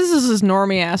 Okay, so this is this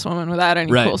normie ass woman without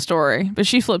any cool story, but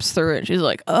she flips through it and she's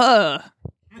like,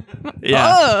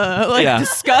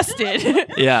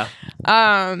 disgusted. Yeah.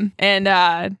 And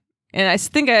And I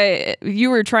think you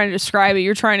were trying to describe it.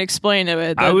 You're trying to explain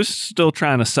it. I was still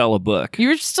trying to sell a book. You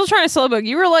were still trying to sell a book.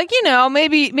 You were like,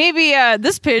 maybe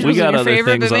this page wasn't your other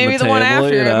favorite, but things on maybe the the one table,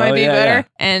 after you it know? might be Yeah, better.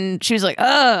 yeah. And she was like,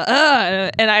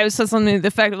 and I said something to the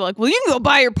effect of like, well, you can go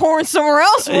buy your porn somewhere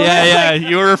else. woman. Yeah.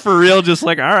 You were for real, just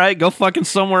like, all right, go fucking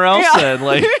somewhere else then.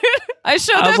 Like, I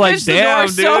showed I that was like, bitch the door damn,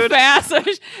 so dude. fast, I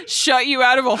shut you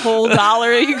out of a whole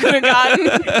dollar you could have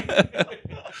gotten.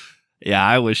 yeah,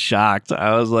 I was shocked.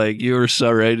 I was like, you were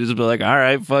so ready to just be like, all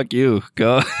right, fuck you,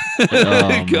 go,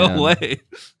 Oh, go man. away.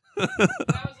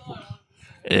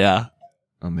 Yeah.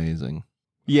 Amazing.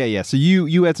 Yeah. So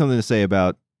you had something to say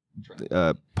about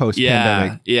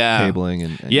post-pandemic tabling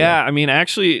and yeah. I mean,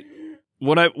 actually,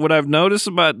 what I've noticed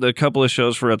about the couple of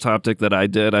shows for Autoptic that I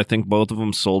did, I think both of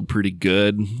them sold pretty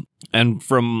good. And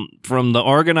from the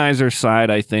organizer side,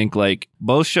 I think like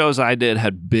both shows I did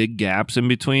had big gaps in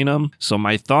between them. So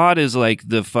my thought is like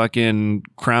the fucking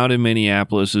crowd in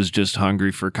Minneapolis is just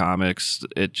hungry for comics.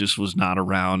 It just was not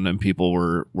around and people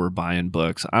were buying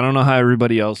books. I don't know how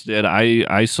everybody else did.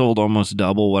 I sold almost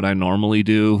double what I normally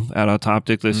do at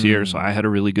Autoptic this year. So I had a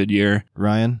really good year.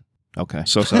 Ryan? Okay.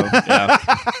 So, yeah.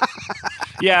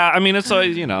 Yeah, I mean, it's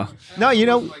always, No,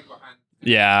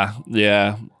 Yeah.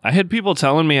 I had people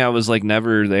telling me I was like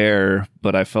never there,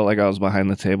 but I felt like I was behind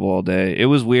the table all day. It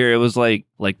was weird. It was like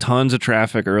tons of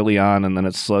traffic early on, and then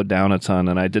it slowed down a ton,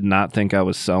 and I did not think I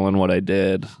was selling what I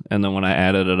did. And then when I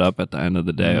added it up at the end of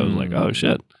the day, I was like, oh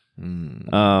shit.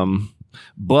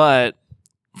 But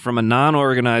from a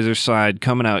non-organizer side,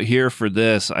 coming out here for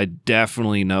this, I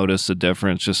definitely noticed a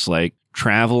difference. Just like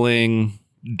traveling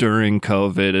during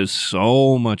COVID is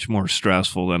so much more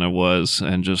stressful than it was,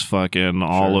 and just fucking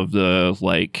all of the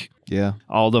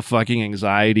all the fucking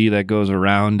anxiety that goes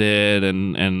around it,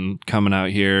 and coming out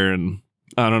here, and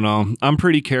I don't know, I'm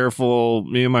pretty careful.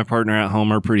 Me and my partner at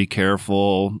home are pretty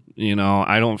careful.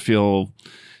 I don't feel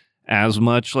as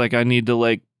much like I need to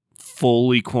like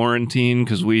fully quarantine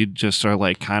because we just are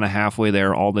like kind of halfway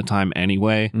there all the time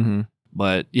anyway.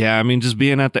 But yeah, I mean, just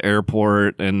being at the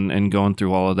airport and going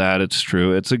through all of that, it's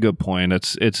true. It's a good point.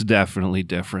 It's definitely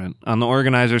different. On the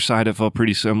organizer side, it felt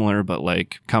pretty similar, but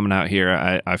like coming out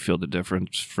here, I feel the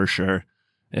difference for sure.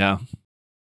 Yeah.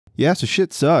 Yeah, so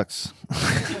shit sucks.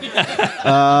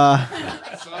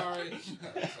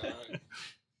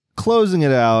 Closing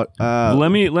it out.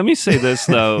 Let me say this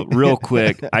though, real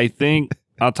quick. I think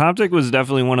Autoptic was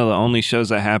definitely one of the only shows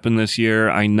that happened this year.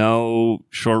 I know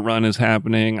Short Run is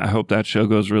happening. I hope that show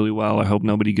goes really well. I hope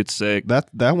nobody gets sick.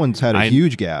 That one's had a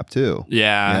huge gap too.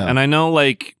 Yeah. And I know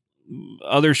like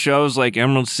other shows like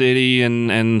Emerald City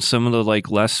and some of the like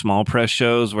less small press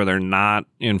shows where they're not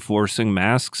enforcing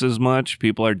masks as much,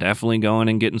 people are definitely going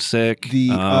and getting sick.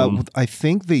 I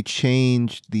think they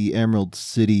changed the Emerald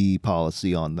City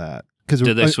policy on that.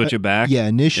 Did they switch it back? Yeah,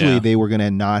 initially they were going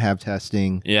to not have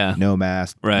testing, no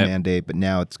mask mandate, but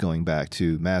now it's going back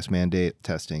to mask mandate,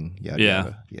 testing,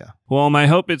 yada. Well, my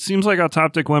hope, it seems like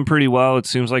Autoptic went pretty well. It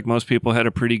seems like most people had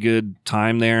a pretty good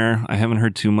time there. I haven't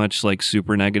heard too much like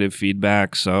super negative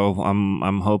feedback, so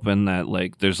I'm hoping that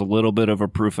like there's a little bit of a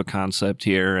proof of concept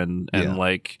here, and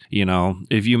like,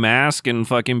 if you mask and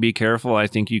fucking be careful, I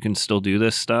think you can still do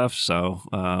this stuff. So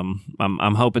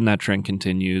I'm hoping that trend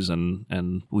continues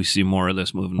and we see more of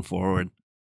this moving forward.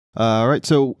 All right,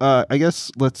 so I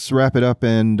guess let's wrap it up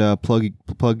and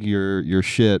plug your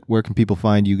shit. Where can people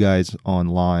find you guys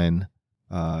online?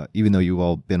 Even though you've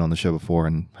all been on the show before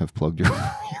and have plugged your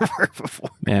work before.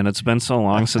 Man, it's been so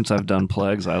long since I've done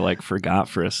plugs. I like forgot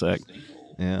for a sec.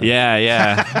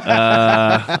 Yeah.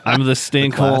 I'm the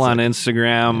Stinkhole on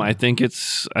Instagram. I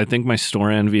think my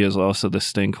store envy is also the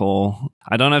Stinkhole.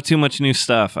 I don't have too much new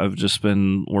stuff. I've just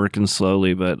been working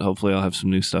slowly, but hopefully I'll have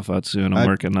some new stuff out soon. I'm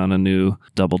working on a new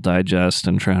double digest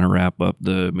and trying to wrap up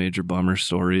the Major Bummer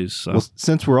stories. So. Well,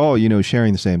 since we're all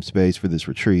sharing the same space for this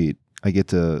retreat, I get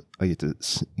to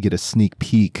get a sneak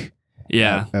peek.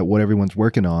 At what everyone's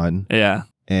working on. Yeah.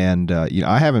 And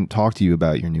I haven't talked to you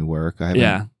about your new work. I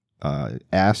haven't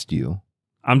asked you.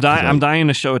 I'm dying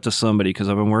to show it to somebody because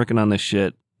I've been working on this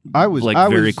shit.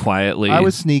 Very quietly. I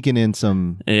was sneaking in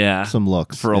some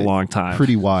looks for a long time.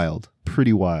 Pretty wild.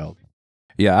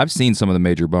 Yeah, I've seen some of the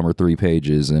Major Bummer 3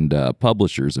 pages, and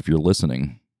publishers, if you're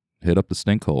listening, hit up the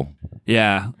Stinkhole.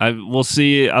 Yeah, we'll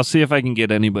see. I'll see if I can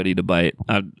get anybody to bite.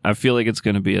 I feel like it's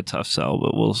going to be a tough sell,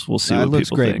 but we'll see what people think. It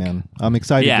looks great, man. I'm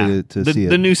excited to see it.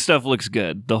 The new stuff looks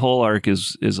good. The whole arc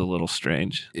is a little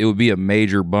strange. It would be a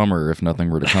major bummer if nothing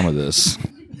were to come of this.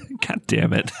 God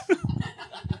damn it.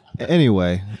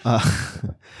 Anyway, Ryan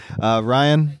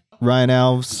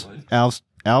Alves,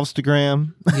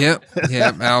 Alvstagram. Yep,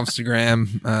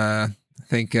 Alvstagram.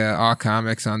 think all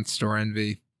comics on Store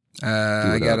Envy.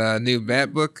 I got a new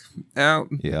Bat book out.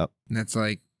 Yep. And that's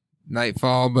like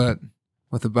Nightfall, but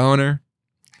with a boner.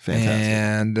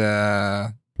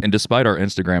 Fantastic. And despite our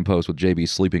Instagram post with JB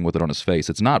sleeping with it on his face,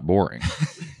 it's not boring.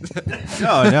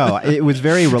 No. It was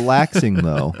very relaxing,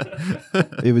 though.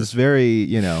 It was very,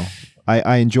 you know,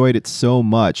 I enjoyed it so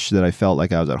much that I felt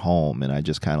like I was at home, and I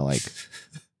just kind of like...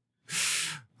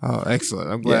 Oh, excellent.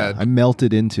 I'm glad. Yeah, I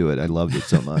melted into it. I loved it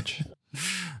so much.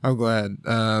 I'm glad.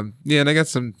 And I got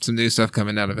some new stuff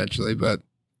coming out eventually, but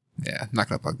yeah, not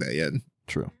going to plug that yet.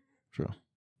 True.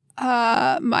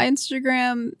 My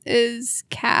Instagram is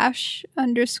cash_browns,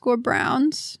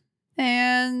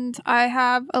 and I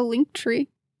have a link tree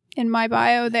in my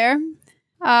bio there,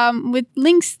 with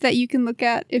links that you can look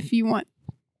at if you want.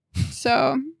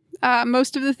 So,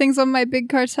 most of the things on my Big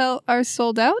Cartel are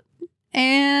sold out,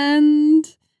 and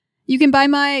you can buy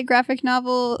my graphic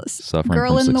novel, Suffering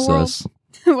Girl from in Success.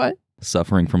 the World. What?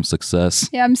 Suffering from Success.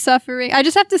 Yeah, I'm suffering. I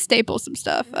just have to staple some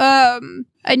stuff. And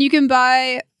you can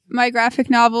buy my graphic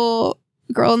novel,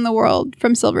 Girl in the World,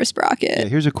 from Silver Sprocket. Yeah,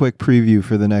 here's a quick preview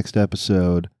for the next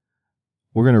episode.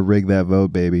 We're going to rig that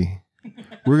vote, baby.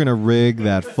 We're going to rig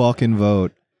that fucking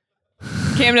vote.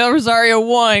 Cam Del Rosario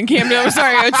 1, Cam Del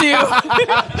Rosario 2.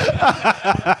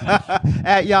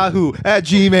 At Yahoo, at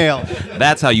Gmail.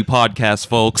 That's how you podcast,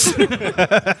 folks. Bringing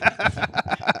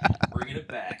it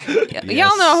back.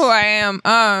 Y'all know who I am.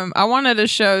 I wanted to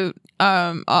show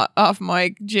off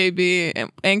mic JB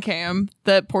and Cam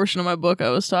that portion of my book I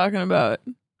was talking about.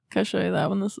 Can I show you that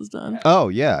when this is done? Oh,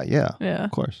 yeah. Yeah. Of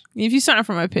course. If you sign up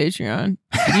for my Patreon,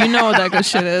 you know what that good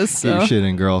shit is. Get So. your shit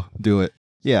in, girl. Do it.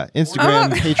 Yeah,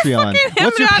 Instagram, Patreon.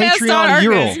 What's your Patreon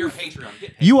Patreon URL?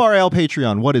 URL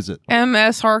Patreon. What is it?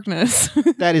 MS Harkness.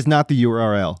 That is not the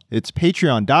URL. It's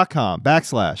patreon.com/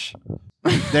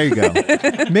 There you go.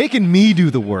 Making me do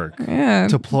the work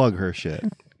to plug her shit.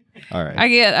 All right. I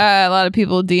get a lot of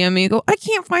people DM me, go, I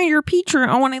can't find your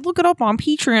Patreon. When I look it up on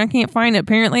Patreon, I can't find it.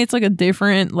 Apparently, it's like a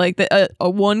different, like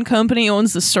one company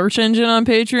owns the search engine on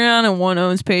Patreon and one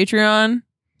owns Patreon.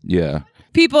 Yeah.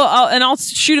 I'll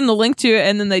shoot them the link to it,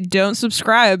 and then they don't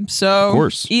subscribe. So, of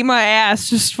course, eat my ass.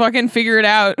 Just fucking figure it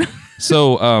out.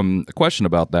 So, a question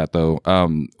about that though.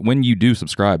 When you do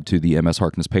subscribe to the MS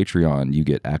Harkness Patreon, you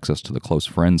get access to the Close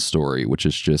Friends story, which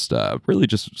is just really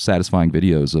just satisfying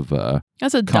videos of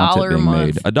that's $1 content a being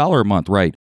month. made. $1 a month,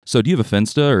 right? So, do you have a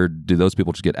Finsta, or do those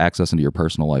people just get access into your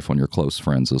personal life on your close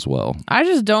friends as well? I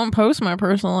just don't post my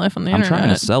personal life on the I'm internet.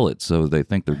 trying to sell it so they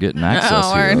think they're getting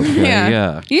access here. word. Okay?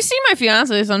 Yeah. You see my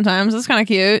fiance sometimes. It's kind of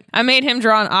cute. I made him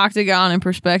draw an octagon in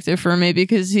perspective for me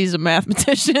because he's a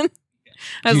mathematician.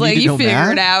 I was like, you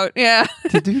figure it out. Yeah.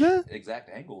 To do that? Exact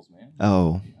angles, man.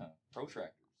 Oh.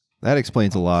 Protractor. That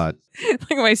explains a lot.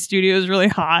 Like my studio is really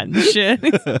hot and shit.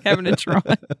 He's having to draw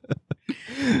it.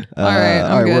 All right,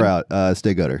 all right, good. we're out.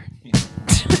 Stay gutter.